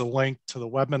 there's a link to the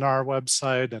webinar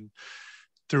website, and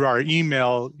through our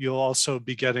email, you'll also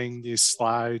be getting these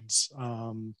slides.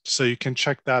 So you can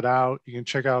check that out. You can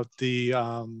check out the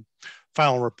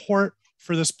final report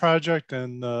for this project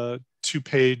and the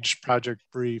 2-page project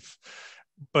brief.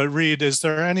 But Reid, is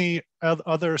there any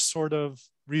other sort of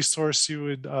resource you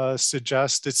would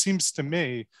suggest? It seems to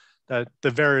me that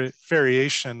the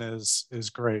variation is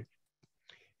great.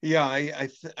 Yeah,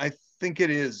 I think it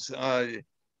is.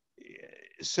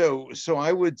 So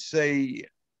I would say,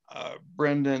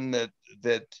 Brendan,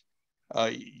 that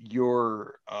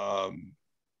your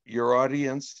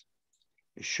audience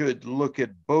should look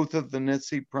at both of the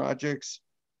NITC projects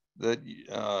that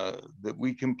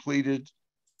we completed,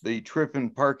 the trip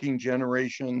and parking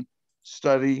generation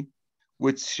study,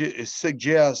 which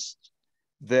suggests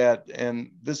that, and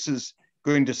this is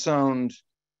going to sound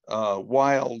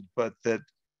wild, but that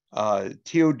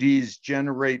TODs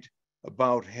generate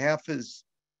about half as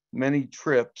many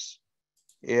trips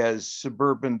as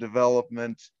suburban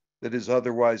development that is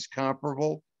otherwise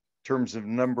comparable in terms of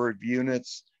number of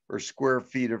units or square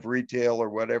feet of retail or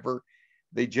whatever.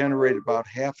 They generate about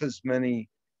half as many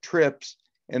trips,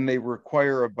 and they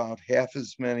require about half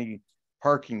as many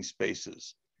parking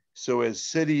spaces. So as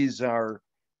cities are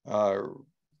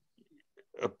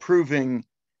approving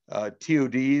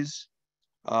TODs,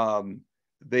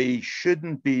 they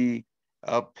shouldn't be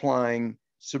applying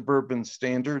suburban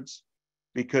standards,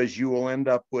 because you will end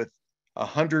up with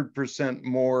 100%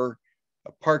 more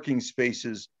parking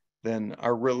spaces than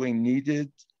are really needed.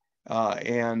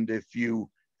 And if you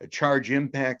charge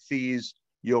impact fees,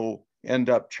 you'll end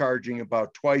up charging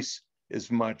about twice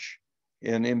as much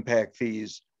in impact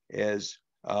fees as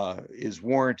is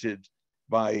warranted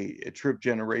by a trip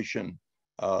generation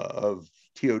of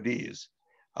TODs.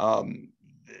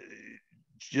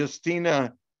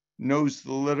 Justyna knows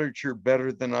the literature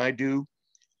better than I do.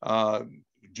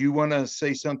 Do you want to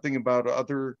say something about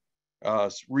other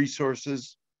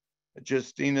resources,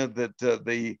 Justyna, that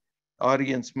the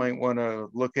audience might want to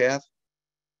look at?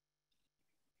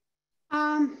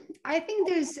 I think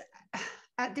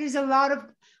there's a lot of,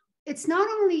 it's not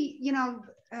only,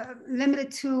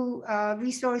 limited to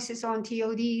resources on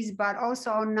TODs, but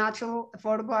also on natural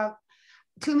affordable.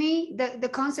 To me, the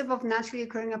concept of naturally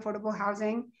occurring affordable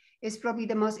housing is probably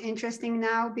the most interesting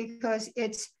now, because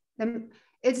it's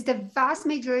the vast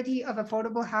majority of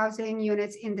affordable housing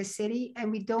units in the city,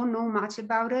 and we don't know much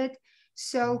about it.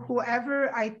 So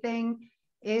whoever I think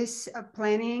is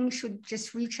planning should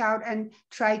just reach out and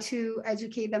try to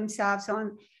educate themselves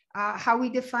on how we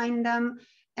define them,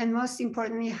 and most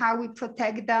importantly, how we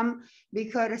protect them,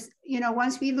 because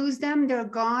once we lose them, they're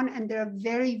gone, and they're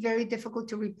very, very difficult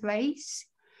to replace.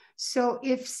 So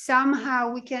if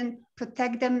somehow we can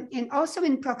protect them, and also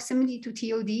in proximity to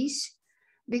TODs,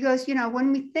 because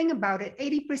when we think about it,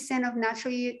 80%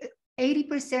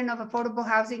 of affordable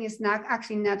housing is not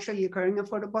actually naturally occurring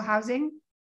affordable housing.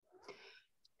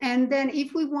 And then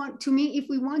if we want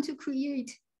to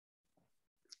create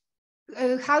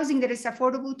housing that is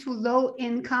affordable to low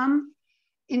income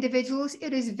individuals,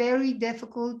 it is very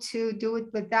difficult to do it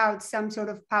without some sort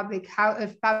of public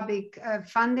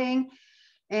funding,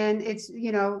 and it's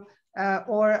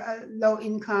or low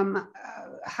income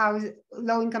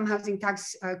housing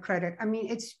tax credit. I mean,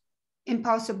 it's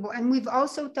impossible. And we've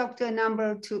also talked to a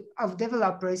number of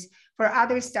developers for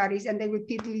other studies, and they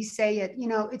repeatedly say it.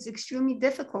 It's extremely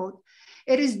difficult.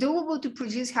 It is doable to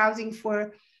produce housing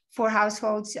for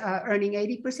households earning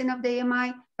 80% of the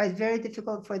AMI, but very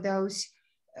difficult for those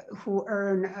who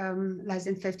earn less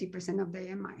than 50% of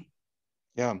the AMI.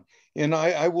 Yeah, and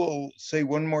I will say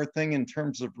one more thing in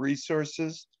terms of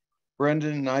resources.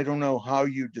 Brendan, I don't know how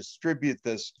you distribute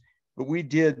this, but we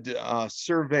did a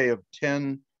survey of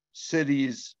 10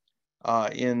 cities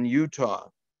in Utah.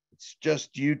 It's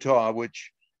just Utah,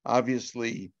 which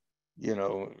obviously,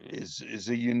 is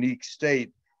a unique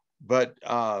state. But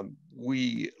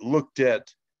we looked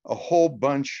at a whole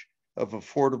bunch of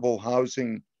affordable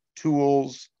housing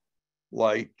tools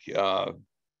like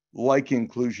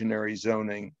inclusionary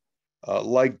zoning,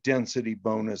 like density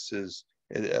bonuses,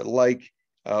 like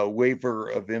waiver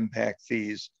of impact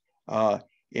fees.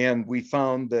 And we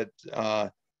found that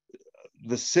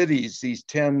the cities, these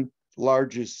 10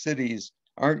 largest cities,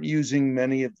 aren't using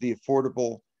many of the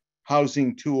affordable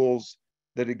housing tools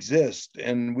that exist.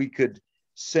 And we could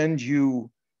send you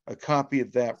a copy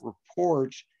of that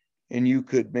report, and you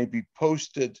could maybe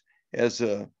post it as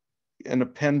an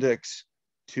appendix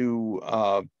to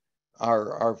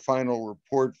our final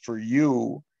report for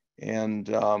you, and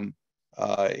the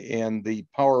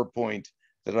PowerPoint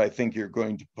that I think you're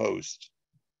going to post.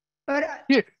 But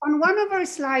on one of our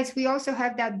slides, we also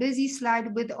have that busy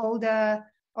slide with all the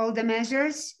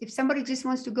measures. If somebody just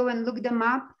wants to go and look them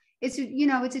up, it's, you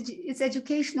know, it's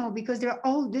educational because they're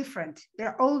all different.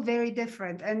 They're all very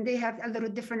different, and they have a little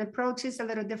different approaches, a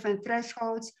little different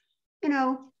thresholds. You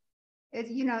know,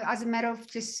 as a matter of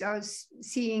just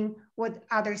seeing what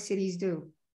other cities do.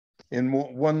 And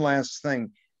one last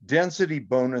thing, density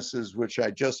bonuses, which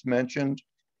I just mentioned,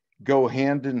 go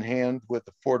hand in hand with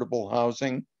affordable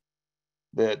housing.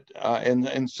 That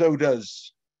and so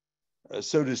does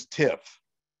TIF.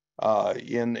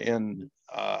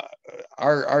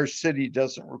 Our city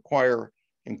doesn't require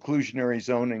inclusionary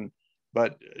zoning,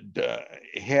 but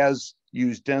has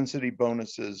used density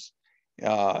bonuses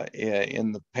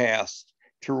in the past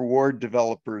to reward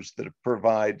developers that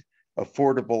provide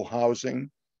affordable housing.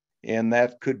 And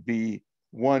that could be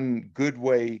one good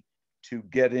way to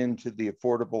get into the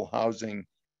affordable housing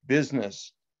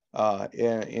business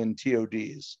in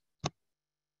TODs.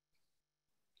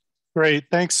 Great,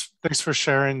 thanks for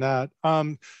sharing that.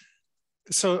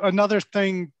 So another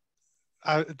thing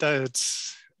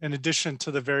that's in addition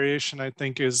to the variation, I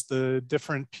think, is the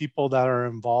different people that are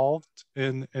involved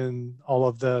in all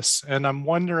of this. And I'm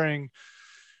wondering,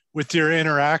 with your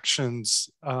interactions,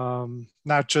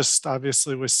 not just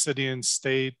obviously with city and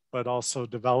state, but also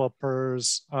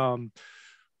developers,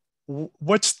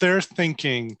 what's their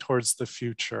thinking towards the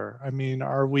future? I mean,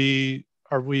 are we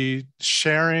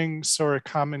sharing sort of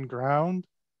common ground?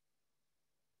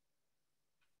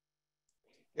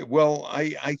 Well,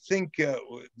 I think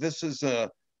this is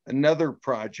another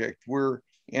project. We're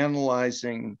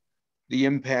analyzing the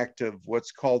impact of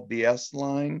what's called the S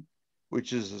line,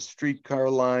 which is a streetcar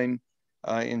line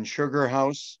in Sugar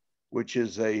House, which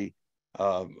is a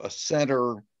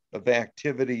center of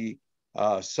activity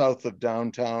south of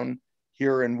downtown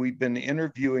here. And we've been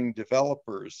interviewing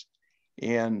developers,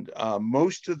 and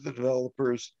most of the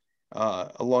developers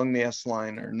along the S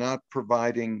line are not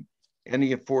providing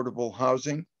any affordable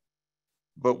housing,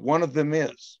 but one of them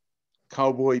is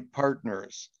Cowboy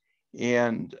Partners.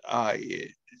 And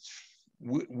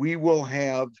we will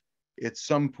have at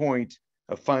some point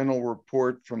a final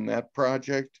report from that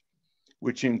project,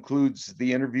 which includes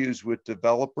the interviews with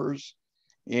developers.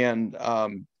 And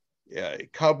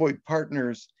Cowboy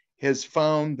Partners has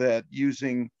found that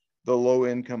using the low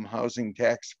income housing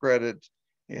tax credit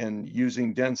and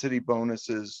using density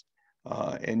bonuses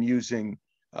and using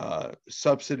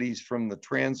subsidies from the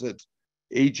transit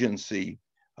agency,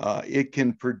 it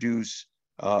can produce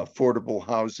affordable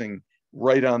housing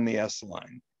right on the S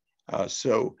line.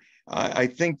 So I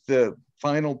think the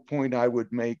final point I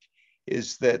would make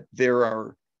is that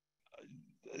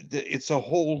it's a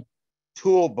whole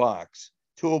toolbox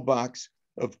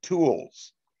of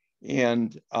tools.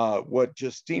 And what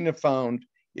Justyna found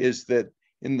is that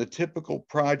in the typical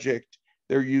project,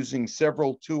 they're using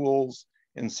several tools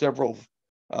and several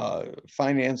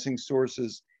financing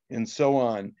sources and so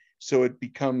on. So it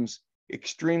becomes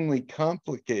extremely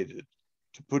complicated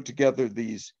to put together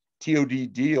these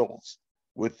TOD deals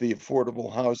with the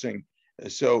affordable housing.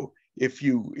 So if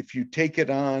you take it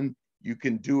on, you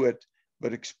can do it,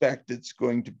 but expect it's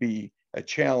going to be a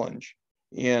challenge.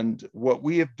 And what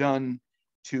we have done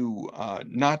to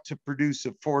not to produce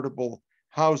affordable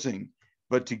housing,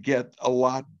 but to get a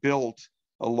lot built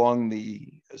along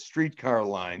the streetcar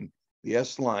line, the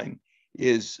S line,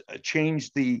 is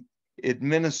change the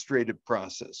administrative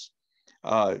process.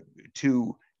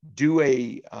 To do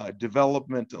a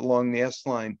development along the S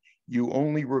line, you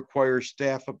only require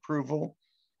staff approval.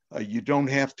 You don't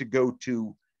have to go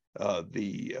to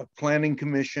the planning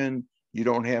commission. You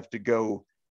don't have to go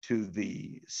to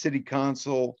the city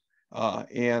council.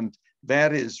 And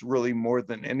that is really, more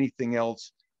than anything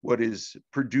else, what is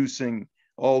producing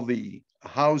all the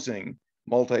housing,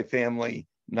 multifamily,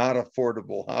 not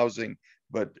affordable housing,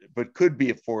 but could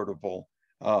be affordable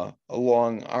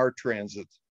along our transit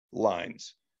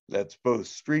lines. That's both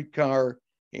streetcar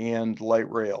and light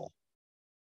rail.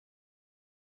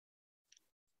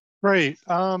 Great.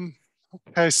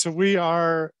 Okay, so we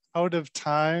are out of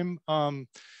time.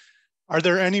 Are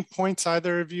there any points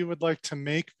either of you would like to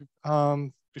make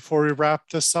before we wrap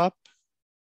this up?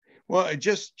 Well,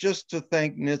 just to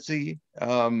thank NITC.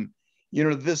 You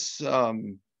know, this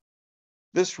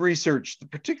research,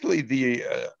 particularly the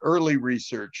early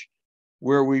research,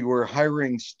 where we were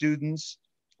hiring students,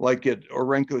 like at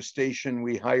Orenco Station,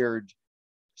 we hired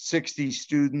 60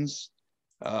 students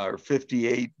or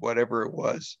 58, whatever it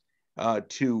was,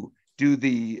 to do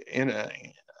the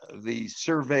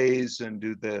surveys and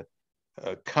do the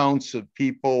counts of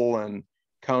people and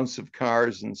counts of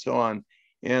cars and so on.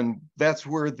 And that's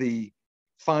where the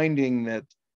finding that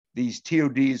these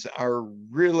TODs are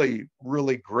really,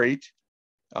 really great.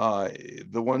 The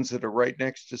ones that are right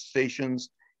next to stations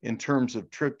in terms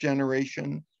of trip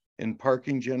generation and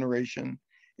parking generation.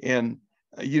 And,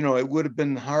 you know, it would have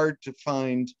been hard to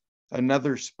find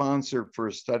another sponsor for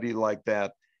a study like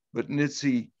that, but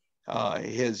NITC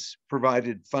has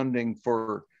provided funding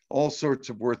for all sorts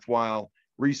of worthwhile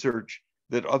research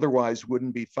that otherwise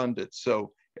wouldn't be funded.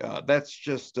 So that's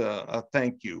just a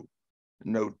thank you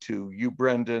note to you,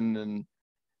 Brendan,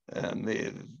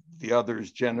 and the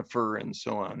others, Jennifer, and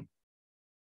so on.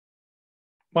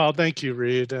 Well, thank you,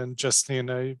 Reid and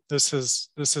Justyna. This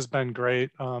has been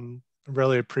great.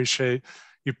 Really appreciate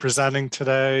you presenting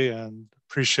today and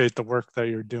appreciate the work that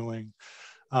you're doing.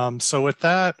 So with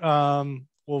that,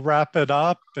 we'll wrap it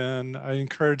up, and I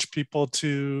encourage people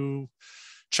to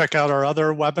check out our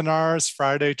other webinars,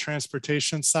 Friday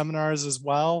transportation seminars as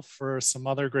well, for some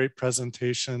other great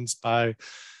presentations by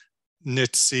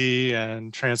NITC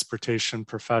and transportation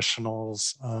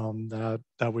professionals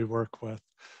that we work with.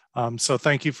 So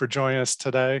thank you for joining us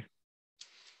today.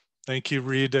 Thank you,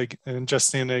 Reid and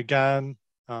Justyna again.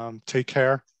 Take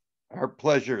care. Our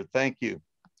pleasure. Thank you.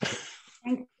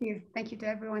 Thank you. Thank you to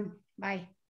everyone. Bye.